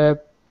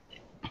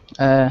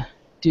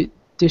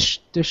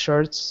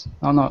t-shirts.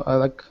 Oh no, I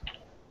like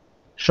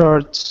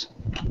shirts.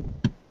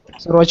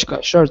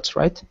 Сорочка, shirts,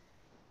 right?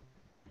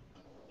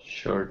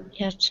 Sure.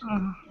 Yes.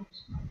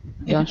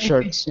 Yeah,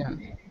 shirts. Yeah.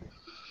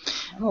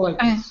 I don't like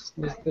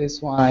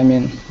this one. I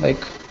mean,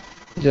 like,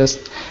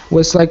 just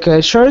with like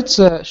shirts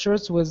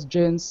with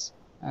jeans,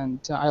 and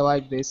I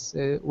like this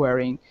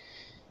wearing.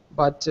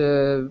 But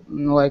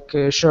like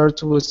a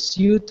shirt with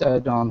suit, I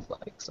don't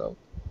like. So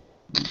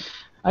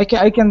I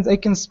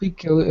can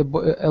speak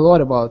a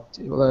lot about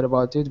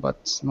it,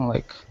 but no,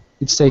 like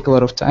it's take a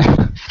lot of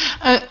time.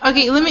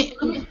 Okay,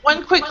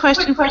 one quick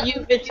question for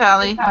you,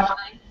 Vitaly.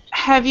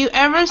 Have you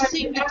ever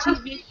seen the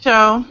TV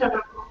show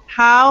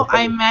How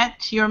I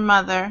Met Your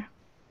Mother.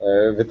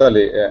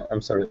 Vitaly,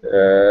 I'm sorry.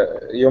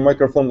 Your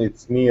microphone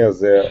is near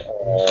the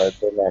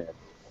dynamic.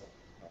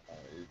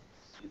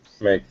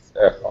 It makes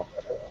echo.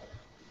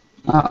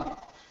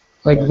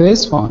 Like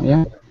this one,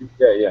 yeah.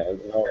 Yeah.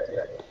 No,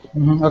 yeah.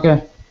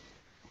 Okay.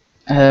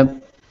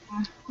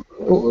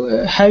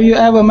 Have you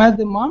ever met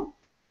the mom?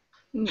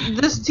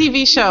 This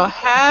TV show,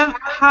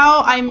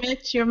 How I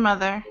Met Your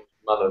Mother.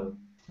 Mother.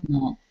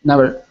 No,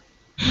 never.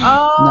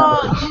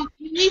 Oh,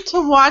 you need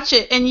to watch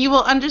it, and you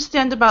will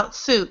understand about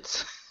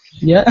suits.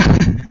 Yeah.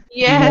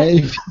 Yes.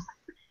 Maybe.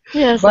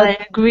 Yes, But I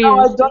agree. no,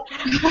 I with don't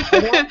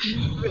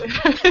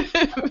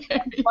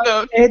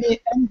watch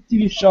any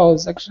TV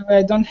shows. Actually,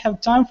 I don't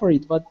have time for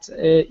it. But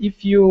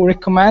if you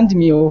recommend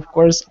me, of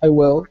course, I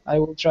will. I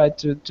will try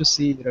to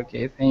see it.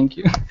 Okay, thank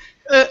you.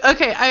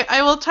 Okay,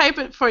 I will type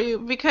it for you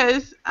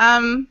because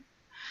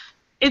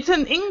it's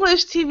an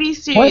English TV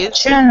series. What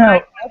channel?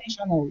 What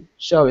channel?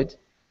 Show it.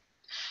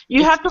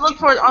 You have to look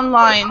for it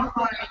online.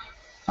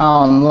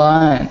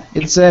 Online.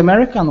 It's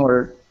American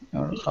or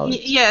how?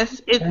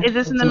 Yes, it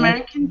is an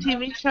American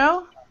TV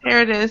show. Here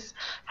it is.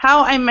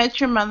 How I Met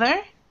Your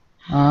Mother.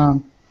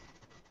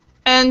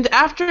 And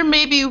after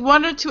maybe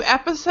 1 or 2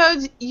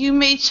 episodes, you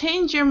may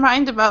change your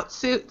mind about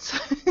suits.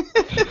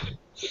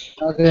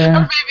 Okay.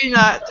 Or maybe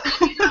not.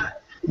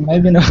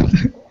 Maybe not.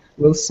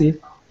 We'll see.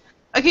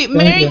 Okay, Thank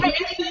Mary, you. have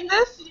you seen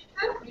this?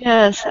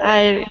 Yes,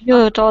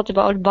 you thought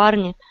about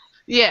Barney.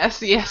 Yes.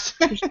 He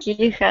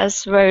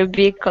has very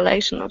big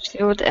collection of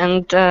suit,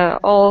 and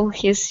all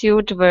his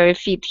suit very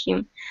fit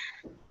him.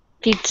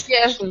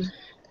 Yes. Him.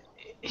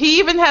 He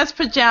even has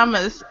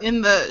pajamas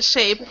in the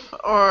shape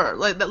or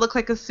like that look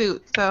like a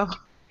suit. So,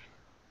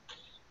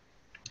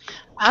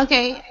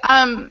 okay.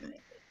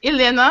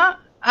 Elena,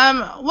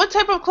 what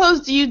type of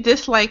clothes do you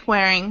dislike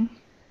wearing?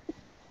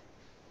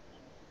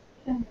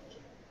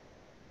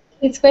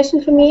 It's a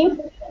question for me.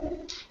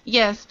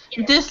 Yes,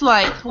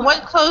 dislike.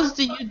 What clothes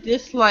do you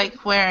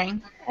dislike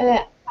wearing?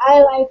 I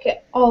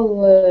like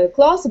all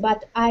clothes,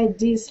 but I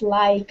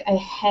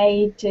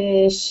hate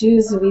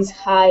shoes with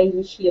high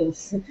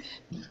heels.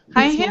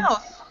 High heels.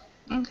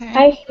 Okay.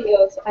 High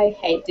heels, I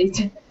hate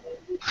it.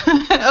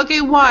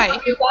 Okay, why?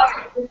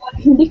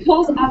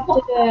 Because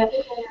after the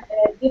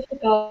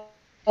difficult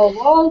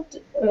work,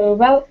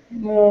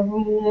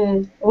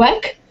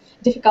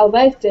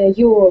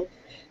 you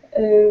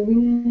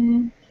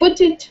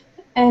put it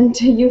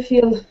and you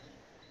feel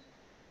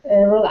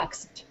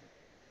relaxed.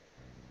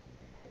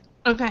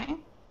 Okay.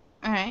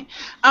 All right.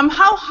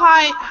 How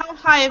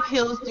high of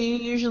heels do you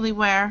usually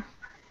wear?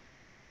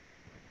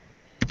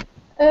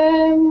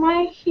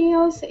 My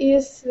heels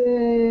is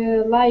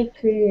like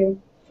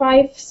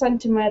 5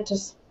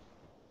 centimeters.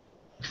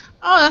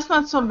 Oh, that's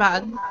not so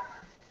bad.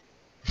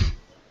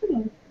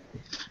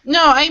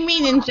 No, I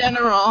mean in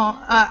general.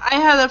 I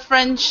had a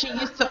friend, she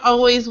used to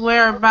always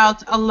wear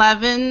about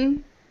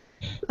 11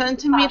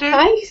 centimeters.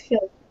 High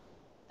heels?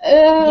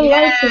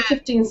 Like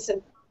 15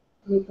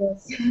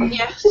 centimeters.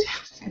 Yes.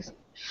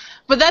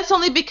 But that's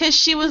only because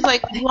she was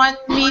like 1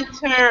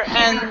 meter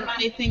and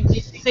I think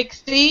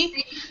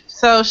 60,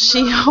 so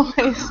she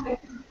always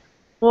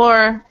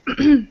wore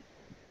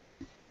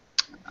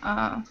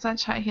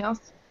such high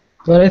heels.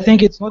 But I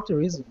think it's not a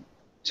reason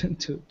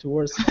to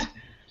worsen.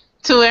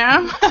 To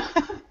wear them?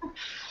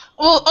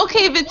 Well,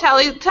 okay,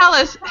 Vitaly, tell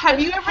us, have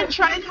you ever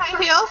tried high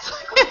heels?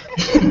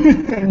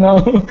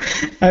 No,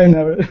 I've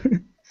never.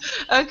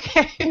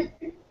 Okay.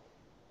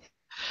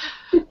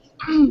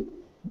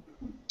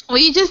 Well,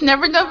 you just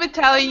never know,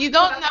 Vitaly. You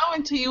don't know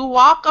until you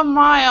walk a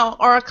mile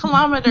or a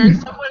kilometer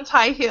in someone's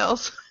high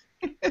heels.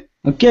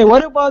 Okay,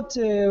 what about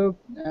the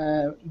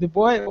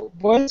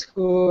boys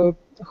who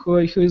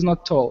is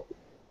not tall?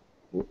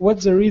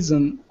 What's the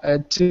reason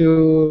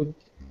to?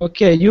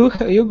 Okay, you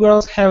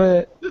girls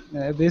have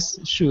these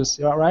shoes,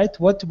 right?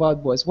 What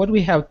about boys? What do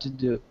we have to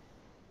do?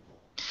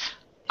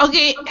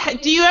 Okay,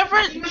 do you ever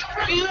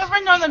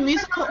know the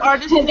musical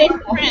artist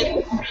named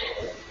Prince?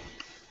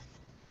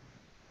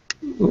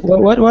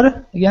 What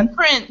again?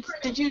 Prince.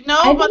 Did you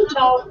know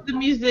about the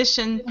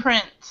musician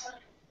Prince?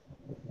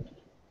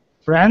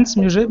 Friends,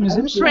 musician?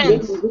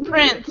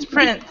 Prince.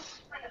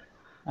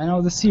 I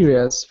know the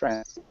serious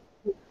Friends.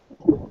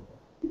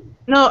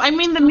 No, I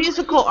mean the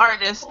musical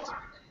artist,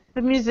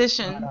 the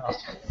musician.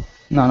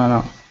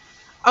 No.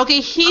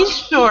 Okay, he's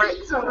short.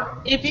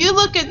 If you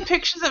look at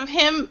pictures of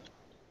him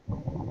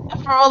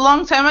for a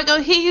long time ago,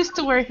 he used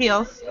to wear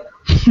heels.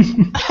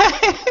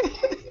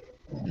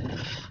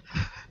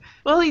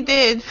 Well, he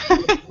did.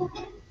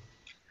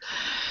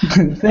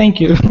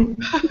 Thank you.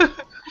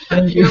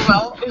 Thank you.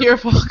 You're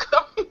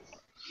welcome.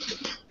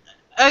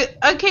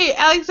 Okay,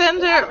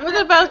 Alexander, what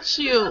about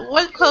you?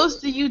 What clothes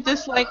do you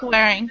dislike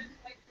wearing?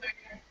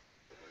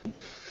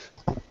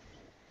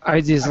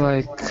 I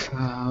dislike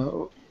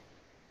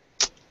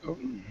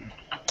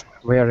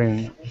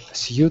wearing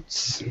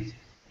suits,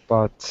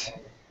 but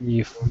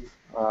if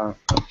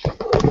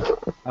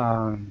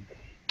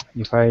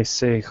I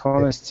say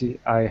honesty,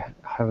 I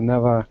have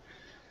never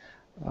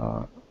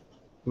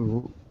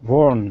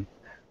worn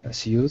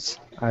shoes.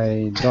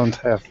 I don't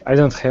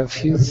have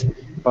shoes,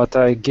 but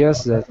I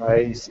guess that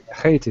I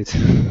hate it.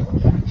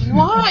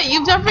 Why?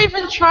 You've never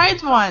even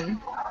tried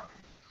one.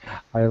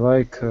 I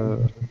like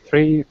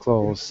free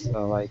clothes,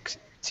 like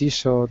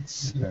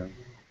t-shirts and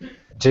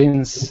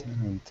jeans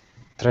and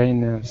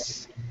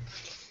trainers.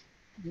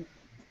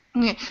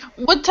 Okay.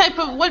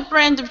 What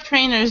brand of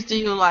trainers do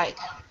you like?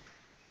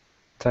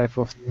 Type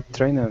of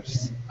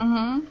trainers.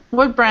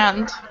 What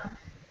brand?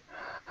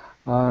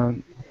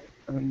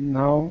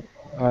 Now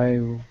I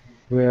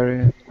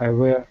wear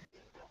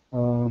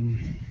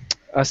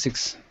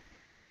Asics.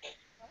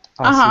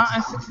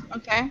 Asics.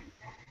 Okay.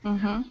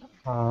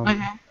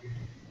 Okay.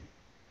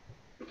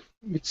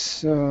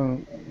 It's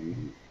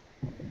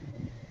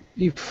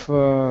if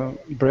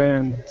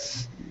brand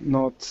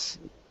not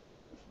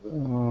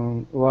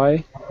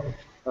lie,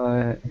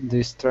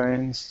 these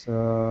trains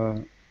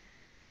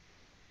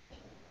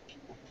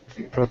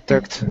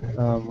protect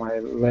my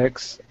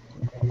legs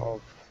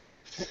of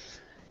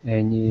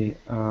any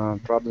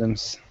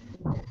problems.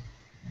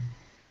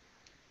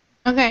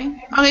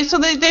 Okay. Okay, so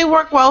they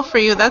work well for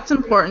you. That's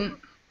important.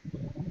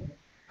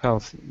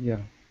 Health,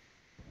 yeah.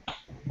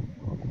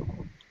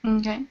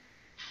 Okay.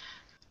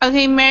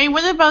 Okay, Mary,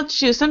 what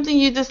about you? Something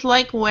you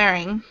dislike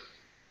wearing?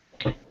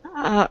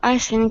 I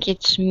think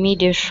it's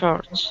midi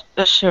shirts.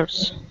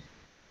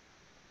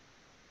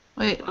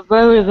 Wait.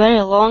 Very,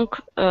 very long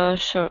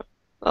shirt.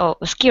 Oh,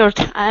 skirt.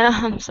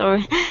 I'm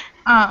sorry.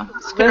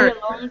 Skirt. Very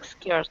long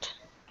skirt.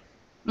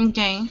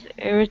 Okay.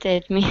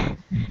 Irritate me.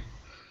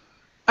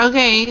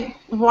 Okay,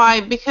 why?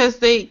 Because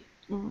they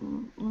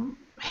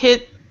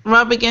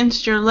rub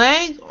against your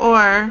leg,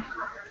 or?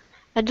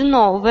 I don't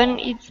know. When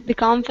it's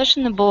become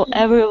fashionable,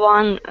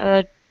 everyone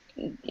wear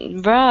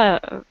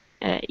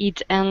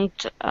it, and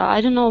I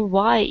don't know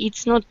why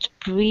it's not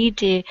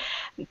pretty.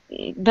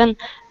 When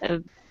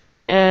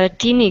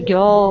teeny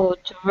girl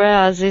to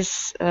wear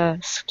this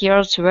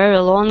skirts very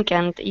long,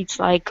 and it's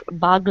like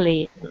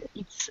bugly.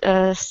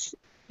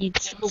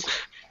 It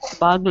looks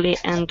bugly,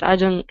 and I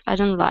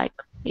don't like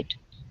it.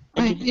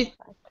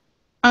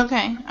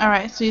 Okay, all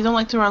right. So you don't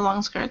like to wear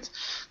long skirts.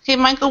 Okay,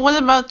 Michael, what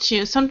about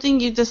you?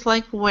 Something you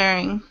dislike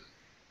wearing?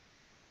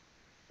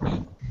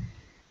 I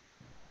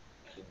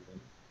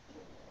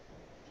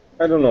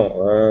don't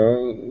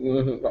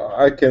know.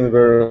 I can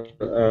wear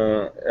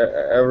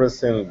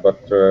everything, but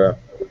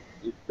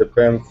it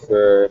depends.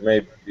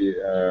 Maybe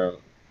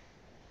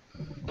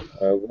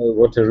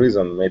what a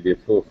reason. Maybe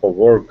for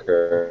work,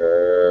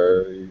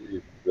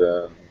 it's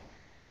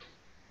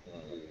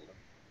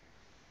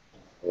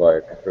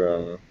like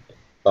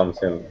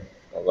something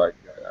like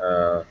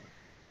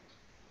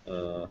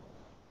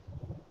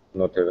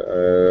not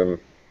a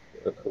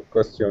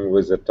costume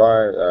with a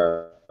tie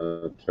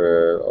and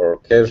or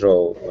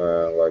casual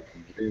like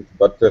jeans,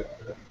 but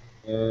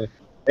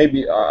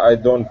maybe I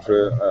don't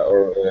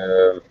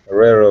or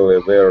rarely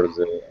wear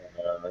the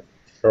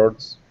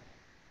shorts.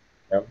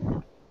 Yeah.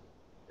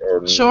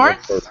 Or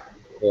Shorts?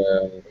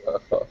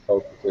 how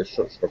to say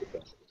short?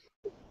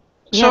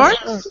 Yes,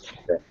 Shorts?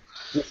 Yeah.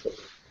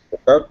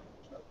 Okay.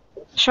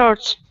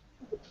 Shorts.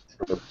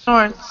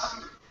 Shorts.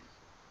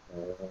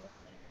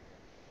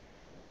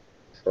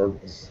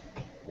 Shorts.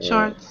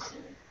 Shorts.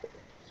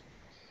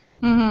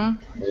 Yeah,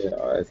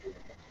 I think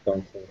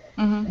something.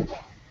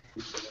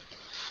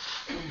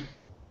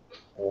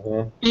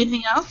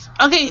 Anything else?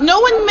 Okay,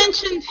 no one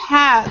mentioned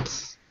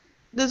hats.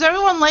 Does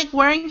everyone like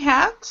wearing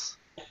hats?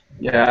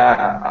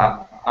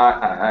 Yeah,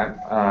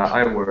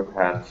 I wear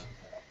hats.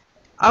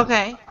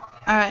 Okay,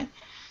 all right.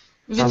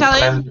 Sometimes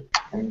Vitaly?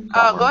 in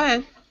Oh, summer. go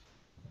ahead.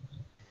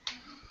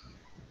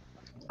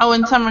 Oh,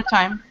 in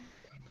summertime.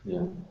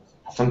 Yeah,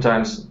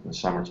 sometimes in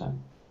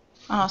summertime.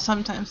 Oh,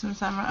 sometimes in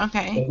summer.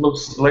 Okay.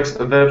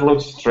 That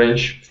looks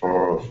strange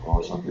for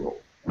some people.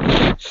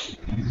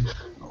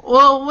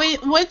 Well,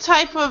 wait, what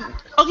type of?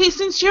 Okay,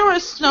 since you're a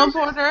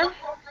snowboarder,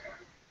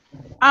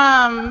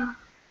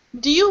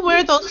 do you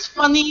wear those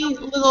funny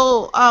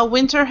little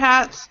winter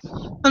hats?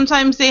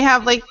 Sometimes they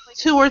have like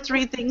 2 or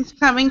 3 things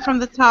coming from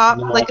the top,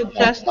 like a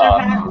jester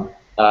hat.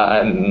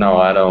 No,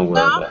 I don't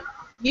wear No, that.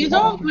 you No,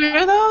 don't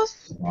wear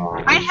those? no.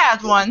 I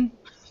had one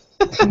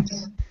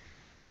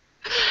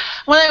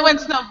when I went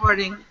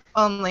snowboarding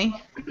only.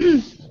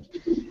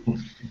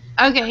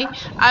 Okay,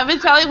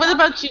 Vitaly, what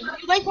about you? Do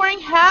you like wearing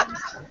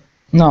hats?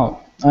 No,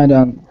 I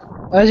don't.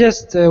 I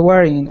just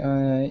wearing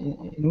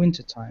in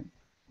winter time,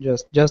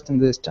 just in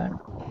this time,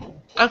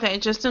 Okay,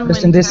 just in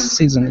just in winter. this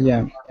season.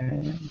 Yeah.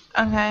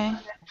 Okay.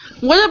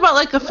 What about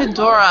like a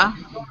fedora?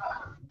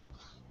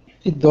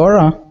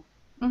 Fedora.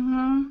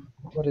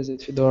 What is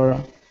it,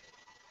 fedora?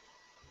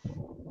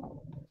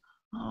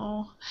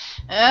 Oh,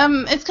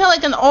 it's kind of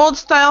like an old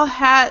style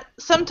hat.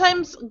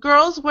 Sometimes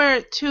girls wear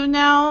it too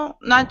now,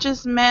 not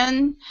just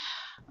men.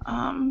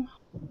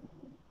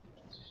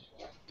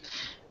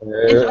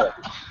 It's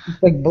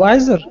like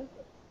blazer.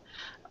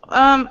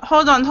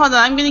 Hold on.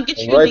 I'm gonna get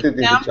you Write an it in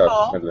the chat,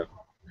 example. Madelyn.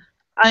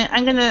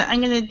 I'm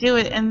gonna do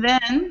it, and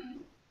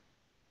then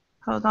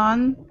hold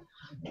on,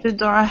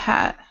 fedora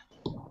hat.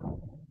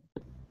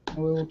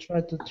 We will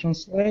try to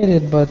translate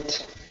it,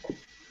 but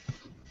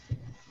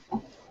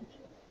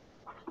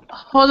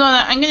hold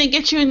on. I'm gonna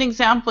get you an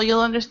example.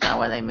 You'll understand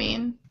what I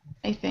mean.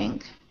 I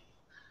think.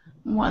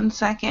 1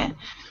 second.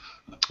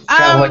 It's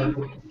kind of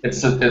like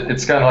it's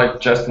kind of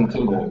like Justin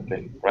Timberlake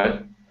thing,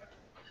 right?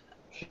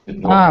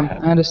 I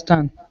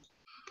understand.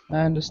 I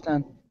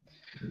understand.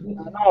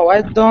 No,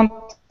 I don't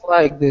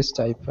like this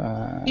type.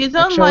 You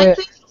don't Actually, like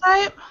this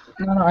type?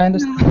 no, I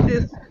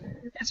understand.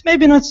 It's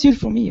maybe not suited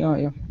for me. Oh,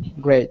 yeah.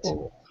 Great.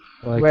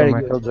 Like Very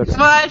Michael good. Jackson.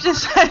 Well, I'm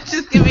just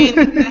giving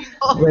you an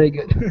example. Very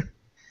good.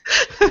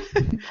 I wore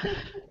it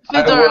a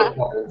Fedora,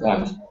 couple of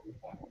times.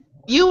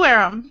 you wear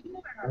them.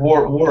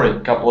 Wore it a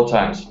couple of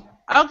times.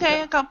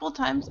 Okay, a couple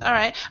times. All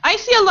right. I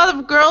see a lot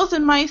of girls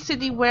in my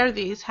city wear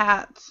these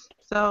hats.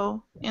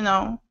 So, you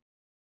know,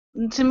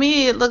 to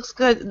me it looks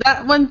good.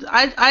 That one,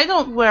 I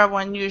don't wear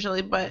one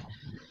usually, but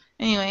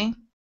anyway.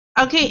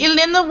 Okay,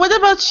 Elena, what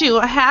about you?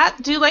 A hat?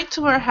 Do you like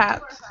to wear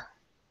hats?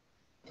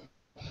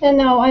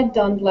 No, I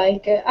don't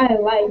like. I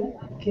like.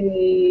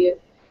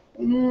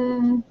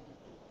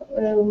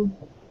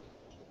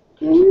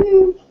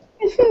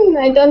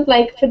 I don't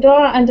like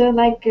fedora and don't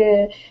like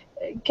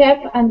cap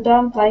and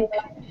don't like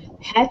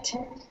hat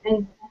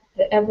and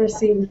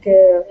everything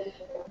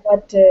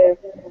what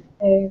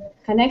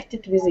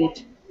connected with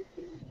it.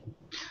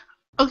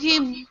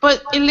 Okay,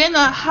 but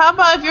Elena, how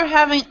about if you're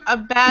having a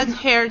bad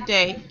hair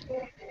day?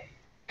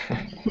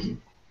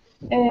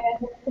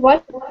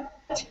 What?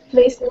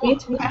 Please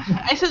repeat.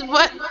 I said,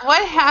 what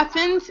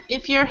happens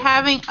if you're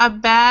having a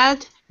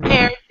bad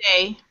hair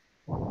day?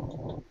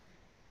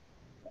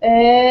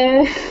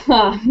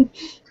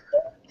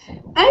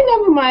 I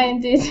never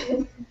mind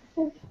it.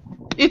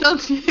 You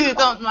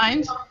don't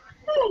mind?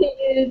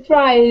 I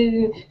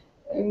try.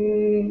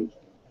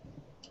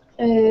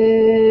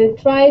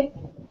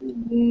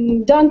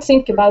 Don't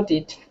think about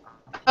it.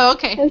 Oh,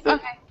 okay.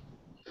 Okay.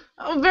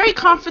 Oh, very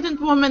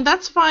confident woman.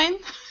 That's fine.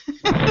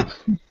 Yes,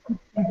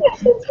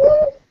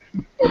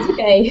 it's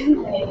okay.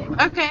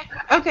 Okay.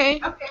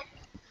 Okay.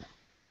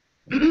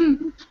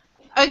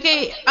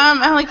 Okay.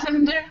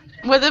 Alexander,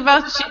 what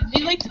about you? Do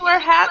you like to wear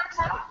hats?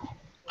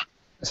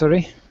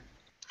 Sorry?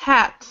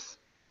 Hats.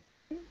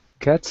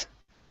 Cat?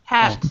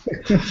 Hats.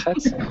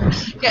 Hats?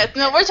 Yes.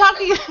 No, we're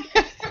talking.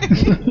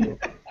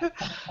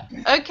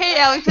 Okay,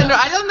 Alexander.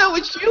 I don't know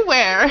what you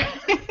wear.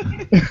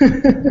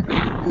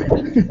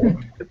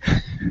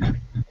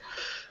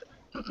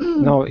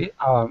 No,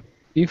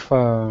 if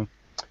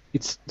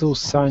it's too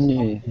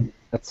sunny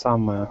at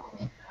summer,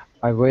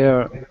 I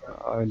wear,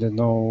 I don't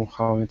know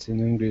how it's in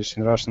English,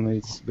 in Russian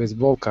it's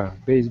baseball cap,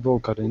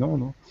 you know,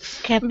 no?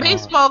 Cap.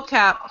 Baseball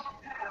cap.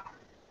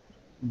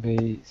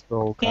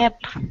 Baseball cap.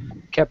 Cap.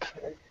 Cap.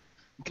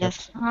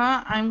 Yes.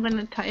 I'm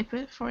gonna type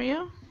it for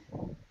you.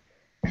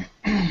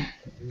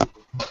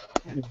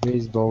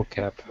 Baseball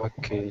cap.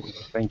 Okay,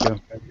 thank you.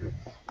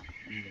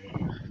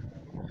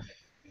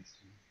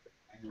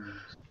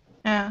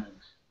 Yeah.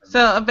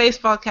 So a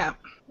baseball cap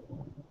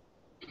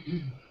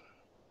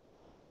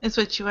is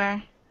what you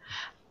wear.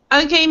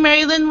 Okay,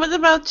 Marilyn, what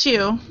about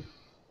you?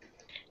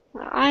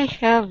 I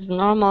have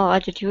normal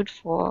attitude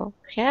for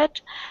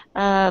hat,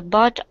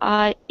 but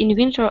in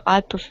winter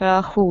I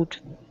prefer hood.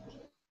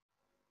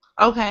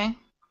 Okay.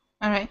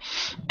 All right.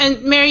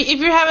 And Mary, if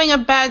you're having a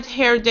bad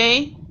hair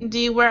day, do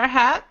you wear a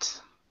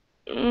hat?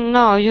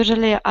 No,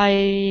 usually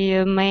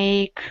I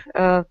make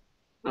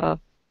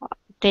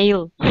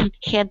tail,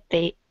 head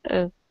tail,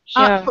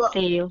 hair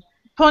tail,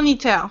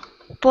 Ponytail.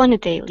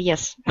 ponytail.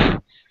 Yes.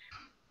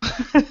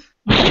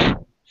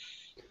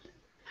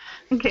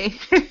 Okay.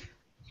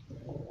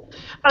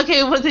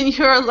 Okay, well then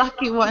you're a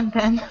lucky one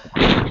then.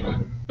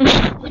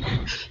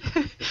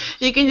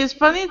 You can just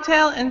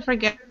ponytail and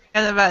forget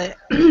about it.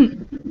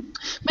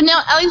 But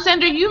now,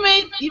 Alexander, you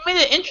made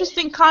an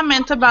interesting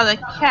comment about a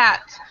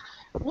cat.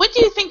 What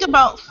do you think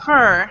about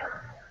fur?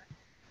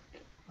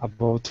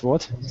 About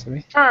what?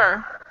 Sorry?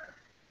 Fur.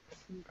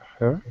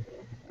 Her?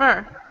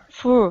 Fur.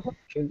 Fur.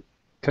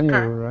 Can you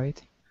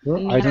write?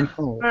 I don't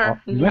know.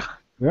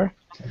 Where?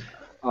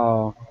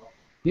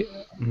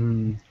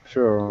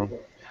 Fur.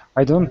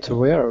 I don't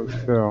wear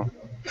fur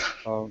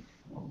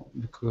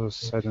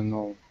because I don't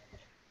know.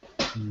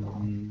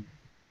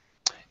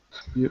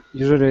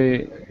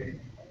 Usually,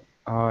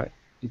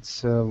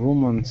 it's a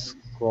woman's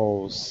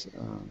clothes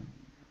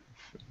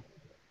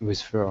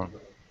with fur.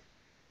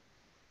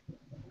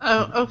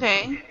 Oh,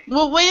 okay.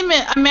 Well, wait a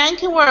minute. A man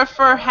can wear a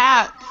fur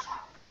hat.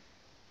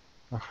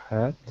 A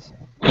hat?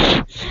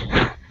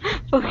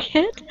 For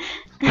hat?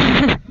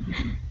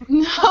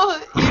 No,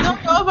 you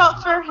don't know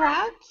about fur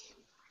hats?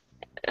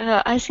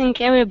 I think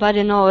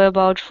everybody know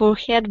about fur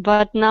hat,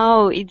 but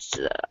now it's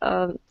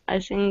I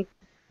think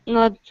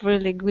not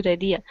really good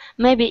idea.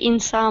 Maybe in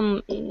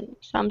some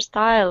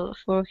style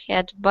fur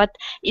hat, but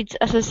it's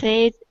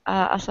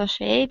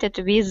associated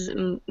with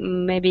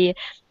maybe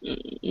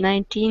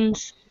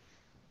 19th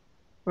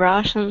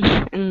Russian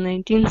and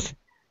 19th.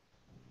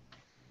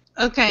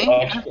 Okay.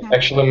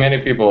 Actually, many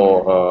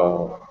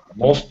people,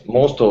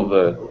 most of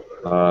the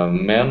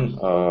men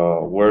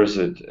wears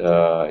it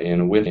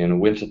in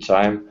winter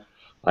time.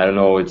 I don't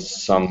know.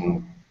 It's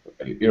some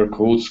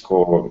Irkutsk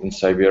or in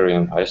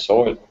Siberian. I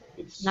saw it.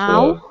 It's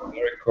Now?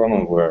 very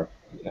common wear.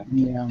 Yeah.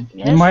 Yeah.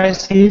 Yes. In my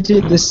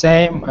city, the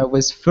same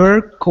with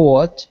fur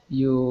coat.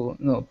 You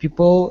know,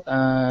 people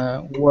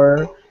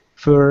wear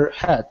fur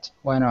hat.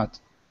 Why not?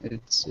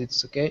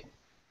 It's okay.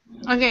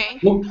 Okay.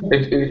 Look,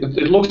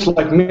 it looks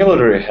like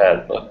military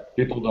hat, but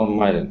people don't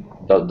mind it.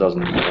 That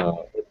doesn't.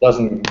 It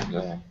doesn't.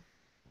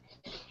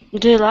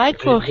 Do you like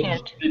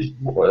forehead?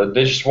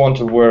 They just want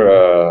to wear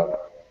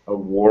a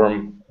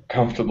warm,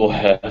 comfortable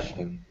hat.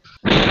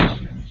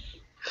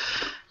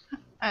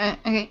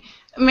 Okay.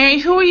 Mary,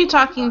 who are you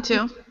talking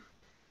to?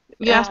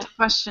 You asked a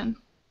question.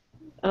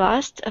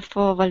 Last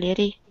for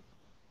Valery.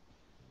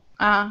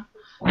 Can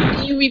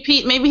you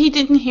repeat? Maybe he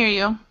didn't hear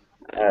you.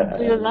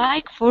 Do you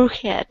like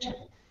forehead?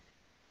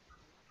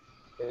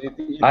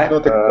 It's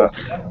not a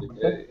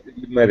question.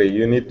 Mary,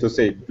 you need to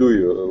say, do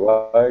you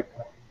like?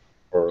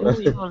 Or Do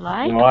you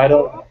like No, I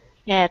don't.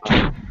 head?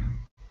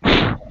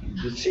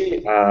 You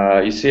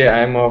see,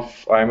 I'm a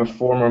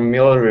former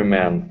military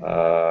man.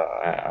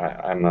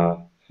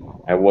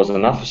 I was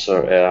an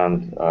officer,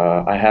 and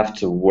I have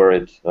to wear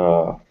it.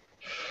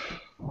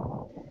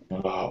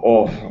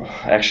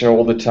 Actually,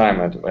 all the time,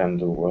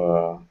 and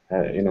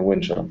in the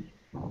winter.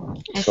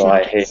 So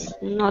I hate It's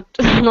not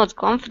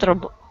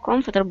comfortable.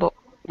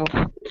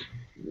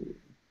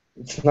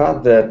 It's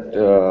not that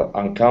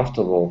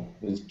uncomfortable.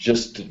 It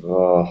just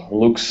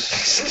looks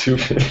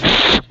stupid.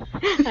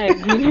 I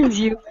agree with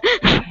you.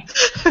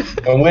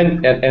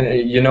 And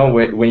you know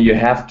when you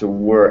have to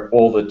wear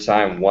all the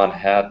time one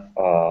hat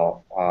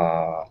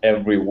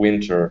every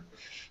winter,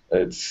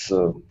 it's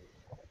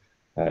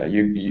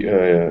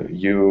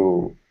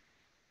you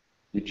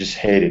just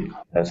hate it.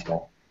 That's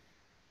all.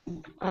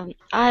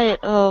 I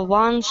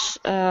once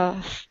I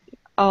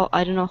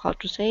don't know how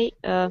to say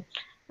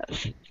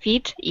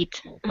feed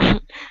it.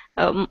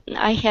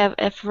 I have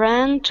a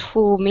friend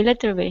who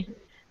military,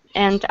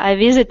 and I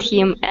visit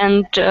him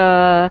and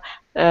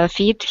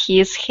feed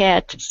his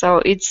head. So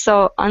it's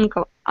so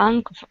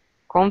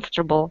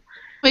uncomfortable.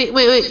 Wait.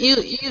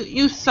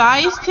 You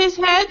sized his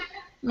head?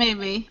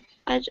 Maybe.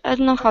 I don't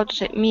know how to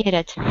say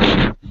мерять.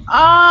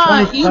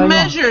 You Try on.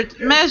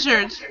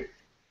 measured.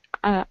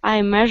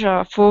 I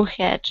measure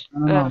forehead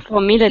No.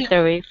 for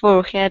military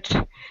forehead.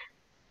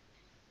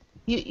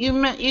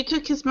 You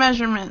took his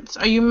measurements,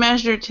 or you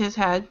measured his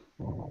head.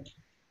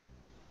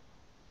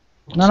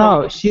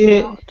 No.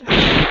 She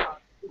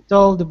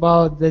told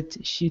about that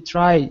she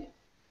try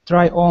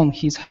on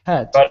his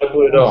head. Try to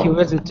put it When he on.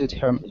 visited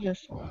her.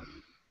 Yes.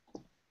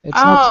 It's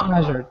not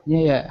measured.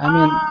 Yeah. I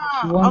mean,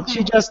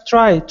 she just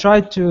tried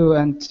to,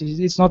 and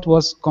it's not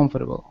was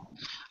comfortable.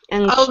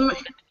 And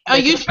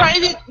You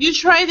tried it. You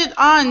tried it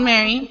on,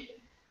 Mary.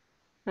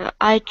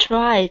 I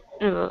tried.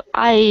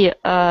 I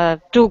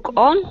took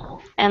on,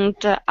 and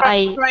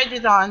I tried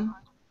it on.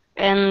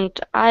 and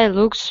I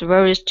looked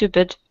very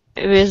stupid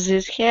with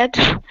this head.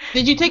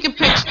 Did you take a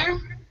picture?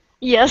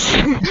 Yes.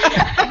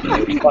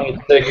 It's fine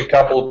to take a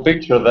couple of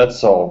pictures.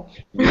 That's all.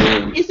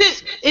 Is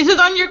it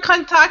on your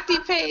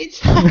contacti page?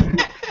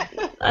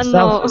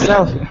 No.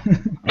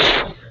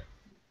 Selfie.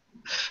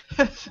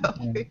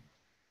 Selfie.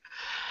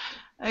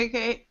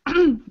 Okay.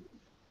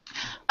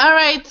 All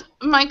right,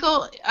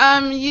 Michael.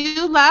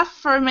 You laughed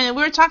for a minute.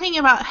 We were talking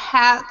about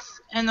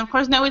hats, and of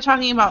course now we're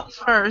talking about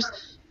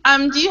furs.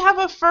 Do you have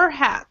a fur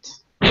hat,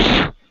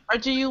 or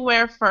do you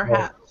wear fur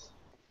hats?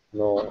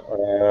 No.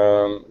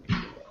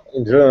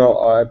 In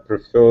general, I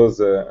prefer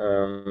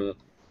the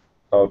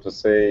how to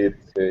say it.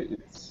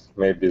 It's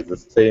maybe the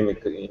same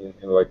in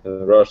like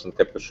in Russian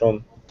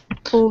capuchon.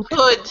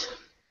 Hood.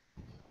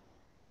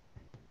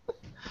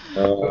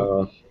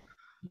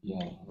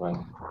 Yeah, right.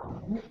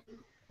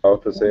 How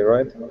to say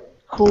right?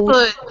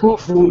 Hood.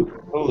 Hood.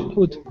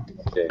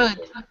 Okay. Hood.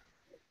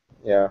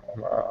 Yeah.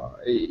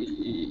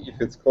 If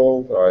it's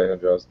cold, I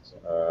just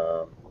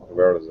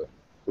wear the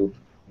hood.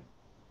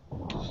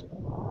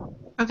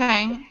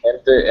 Okay.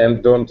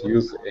 And don't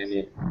use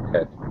any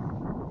hat.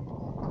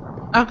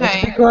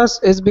 Okay.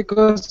 It's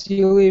because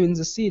you live in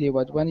the city,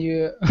 but when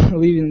you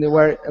live in the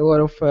where a lot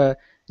of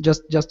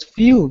just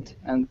field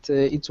and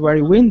it's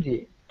very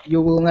windy, you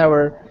will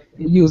never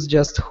use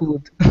just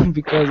hood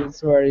because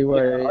it's very.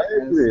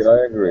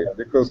 I agree.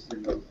 Because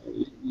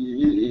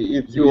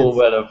You will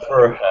wear a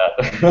fur hat.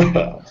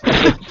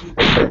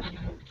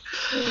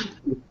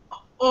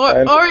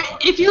 Or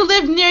if you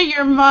live near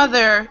your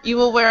mother, you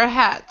will wear a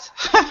hat.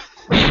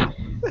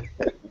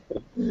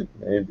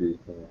 Maybe.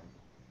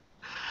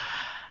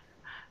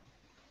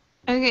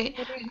 Okay.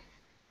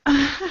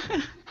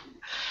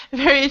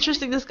 Very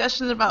interesting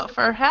discussions about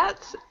fur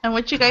hats and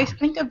what you guys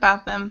think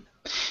about them.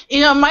 You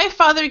know, my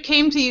father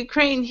came to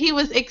Ukraine. He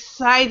was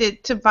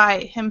excited to buy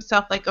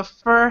himself like a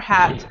fur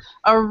hat,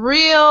 a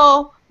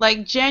real,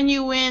 like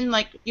genuine,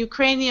 like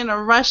Ukrainian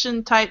or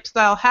Russian type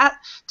style hat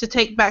to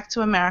take back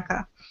to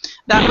America.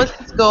 That was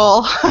his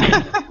goal.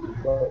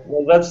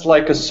 Well, that's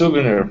like a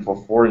souvenir for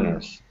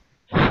foreigners.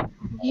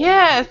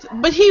 Yes,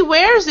 but he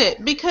wears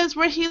it because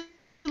where he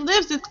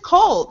lives it's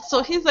cold.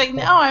 So he's like,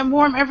 now I'm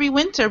warm every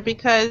winter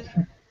because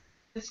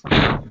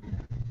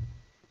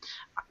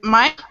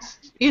my,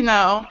 you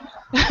know,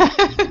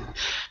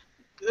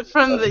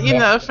 from Does the, he you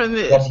have, know, does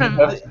he have, from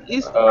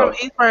east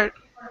part.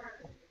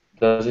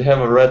 does he have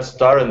a red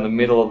star in the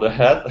middle of the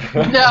hat?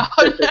 No,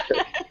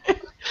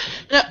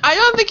 no, I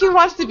don't think he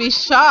wants to be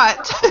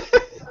shot.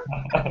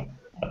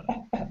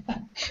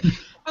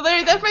 But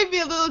Larry, that might be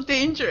a little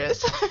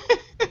dangerous.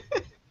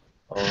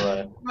 All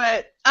right.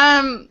 But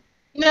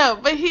no,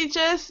 but he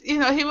just,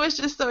 he was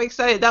just so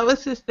excited. That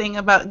was his thing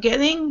about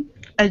getting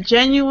a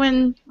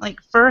genuine like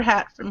fur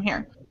hat from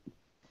here.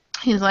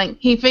 He's like,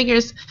 he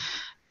figures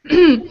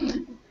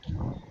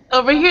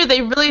over here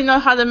they really know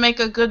how to make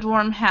a good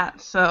warm hat.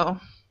 So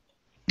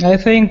I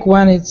think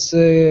when it's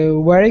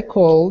very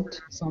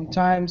cold,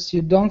 sometimes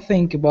you don't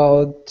think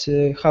about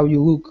how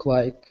you look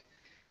like.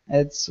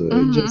 It's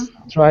just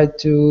try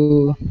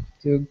to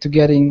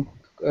getting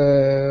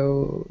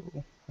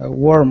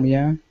warm,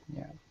 yeah.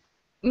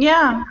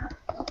 yeah.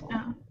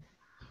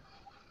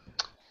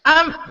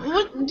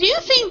 Do you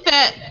think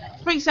that,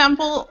 for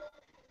example,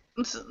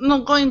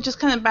 no, going just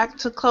kind of back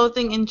to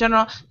clothing in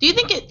general, do you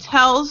think it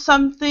tells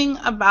something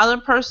about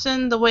a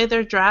person the way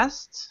they're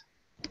dressed?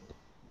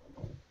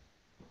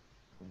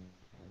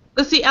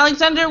 Let's see,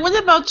 Alexander, what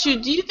about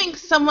you? Do you think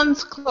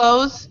someone's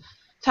clothes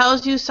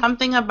tells you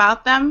something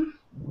about them?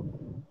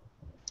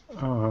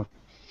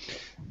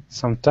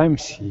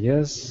 Sometimes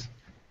yes.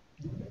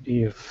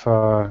 If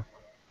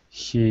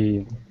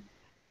he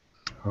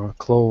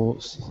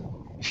clothes,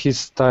 if his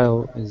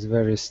style is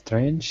very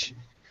strange,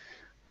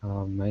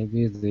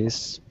 maybe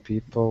this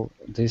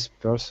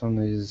person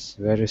is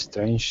very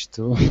strange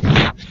too.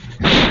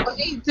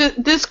 Okay,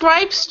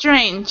 describe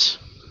strange.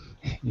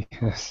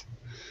 Yes.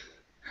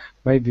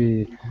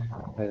 Maybe,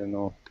 I don't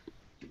know.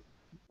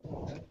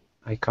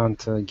 I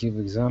can't give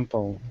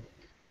example.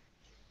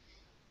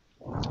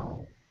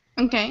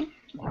 Okay.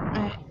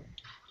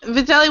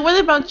 Vitaly, what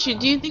about you?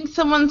 Do you think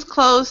someone's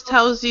clothes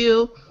tells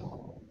you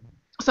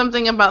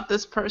something about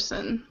this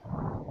person?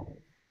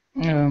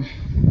 Yeah,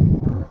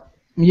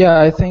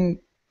 I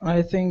think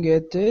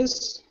it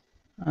is.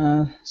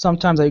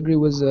 Sometimes I agree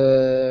with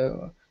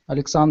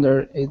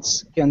Alexander. It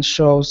can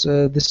show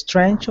the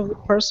strength of the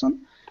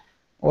person,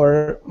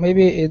 or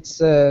maybe it's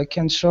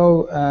can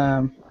show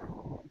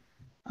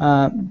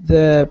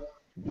the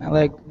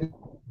like.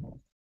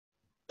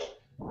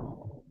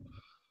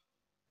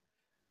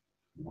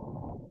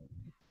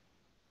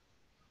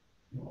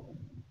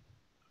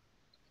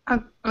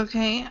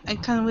 Okay, we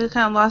kind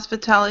of lost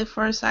Vitaly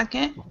for a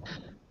second.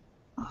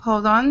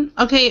 Hold on.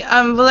 Okay,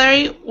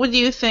 Valery, what do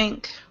you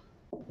think?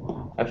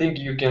 I think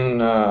you can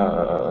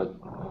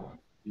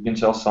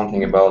tell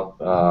something about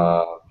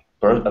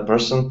a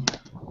person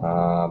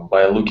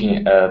by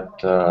looking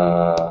at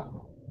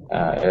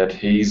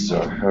his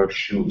or her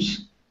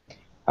shoes,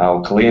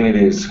 how clean it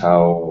is,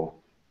 how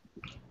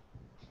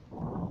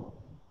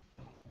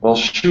well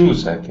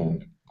shoes. I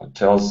think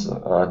tell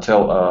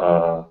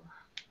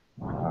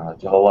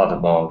a lot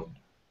about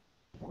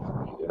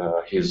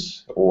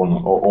his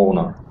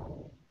owner.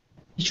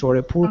 Or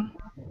a poor.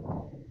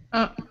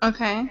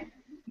 Okay.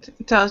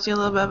 Tells you a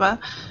little bit about.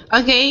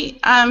 Okay,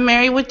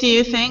 Mary, what do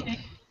you think?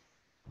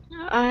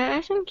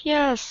 I think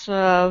yes,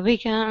 we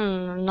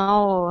can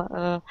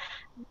know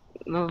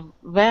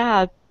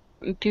where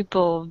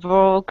people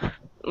work,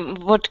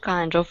 what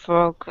kind of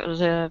work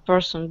the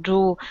person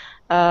do.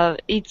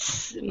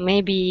 It's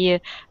maybe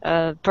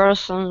a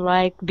person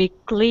like be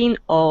clean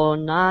or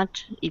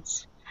not.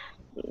 It's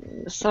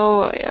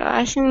so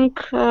I think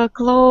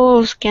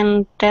clothes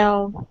can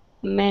tell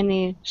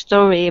many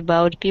story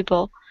about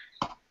people.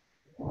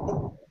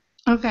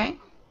 Okay.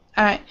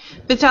 All right.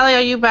 Vitaly,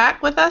 are you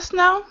back with us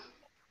now?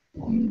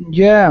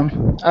 Yeah,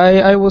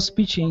 I was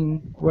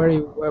speaking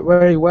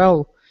very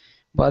well,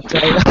 but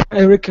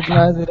I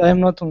recognize that I'm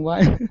not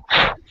online.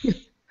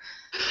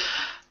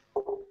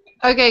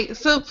 Okay,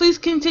 so please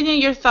continue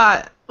your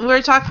thought.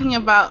 We're talking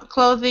about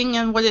clothing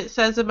and what it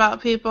says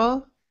about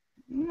people.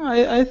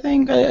 I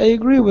think I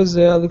agree with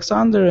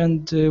Alexander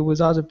and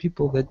with other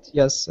people that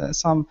yes,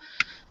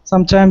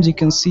 sometimes you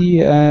can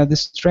see the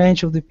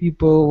strength of the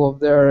people of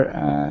their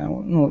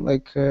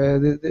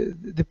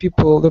the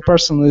people, the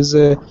person is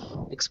is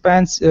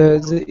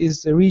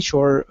the rich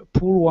or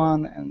poor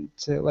one, and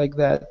like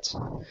that.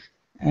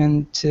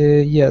 And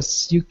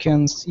yes, you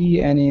can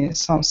see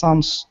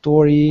some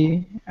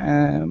story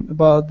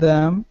about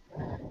them,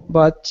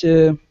 but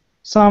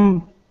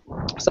some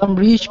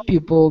rich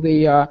people,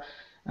 they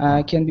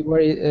can be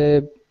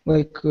very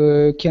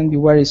can be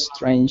very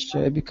strange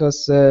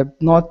because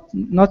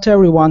not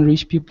everyone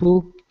rich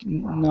people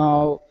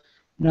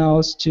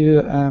knows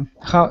to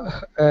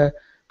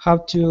how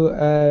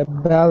to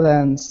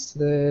balance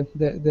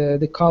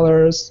the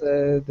colors,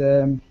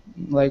 the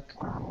like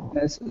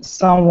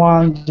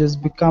someone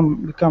just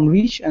become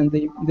rich and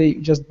they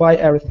just buy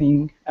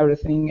everything,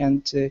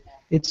 and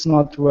it's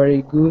not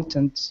very good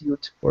and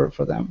suit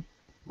for them.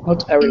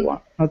 Not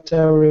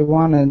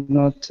everyone, and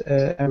not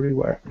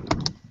everywhere.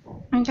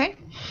 Okay.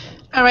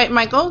 All right,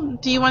 Michael,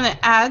 do you want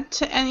to add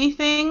to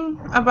anything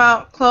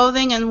about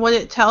clothing and what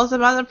it tells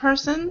about a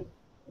person?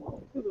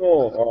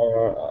 No,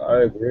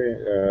 I agree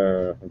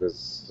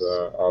with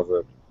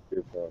other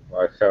people.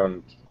 I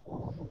haven't.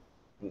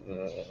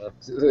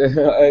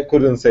 I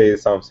couldn't say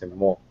something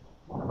more.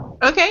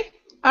 Okay.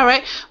 All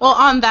right. Well,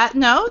 on that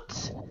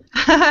note,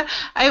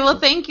 I will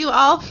thank you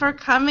all for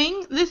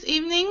coming this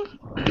evening.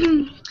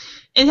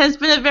 It has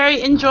been a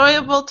very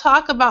enjoyable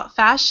talk about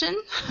fashion.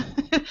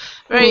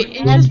 Very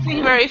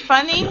interesting, very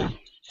funny.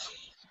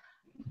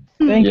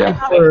 Thank you Yeah,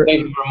 for thank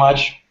you very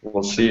much.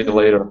 We'll see you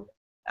later.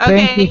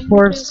 thank you Okay.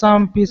 for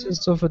some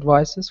pieces of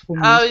advices for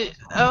me.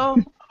 Oh,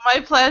 my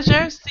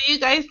pleasure. See you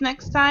guys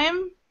next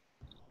time.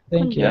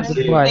 Thank you. Yeah,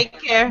 see you. Goodbye. Take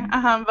care.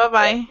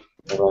 Bye-bye.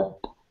 Bye-bye.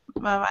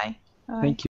 Bye-bye. Thank you.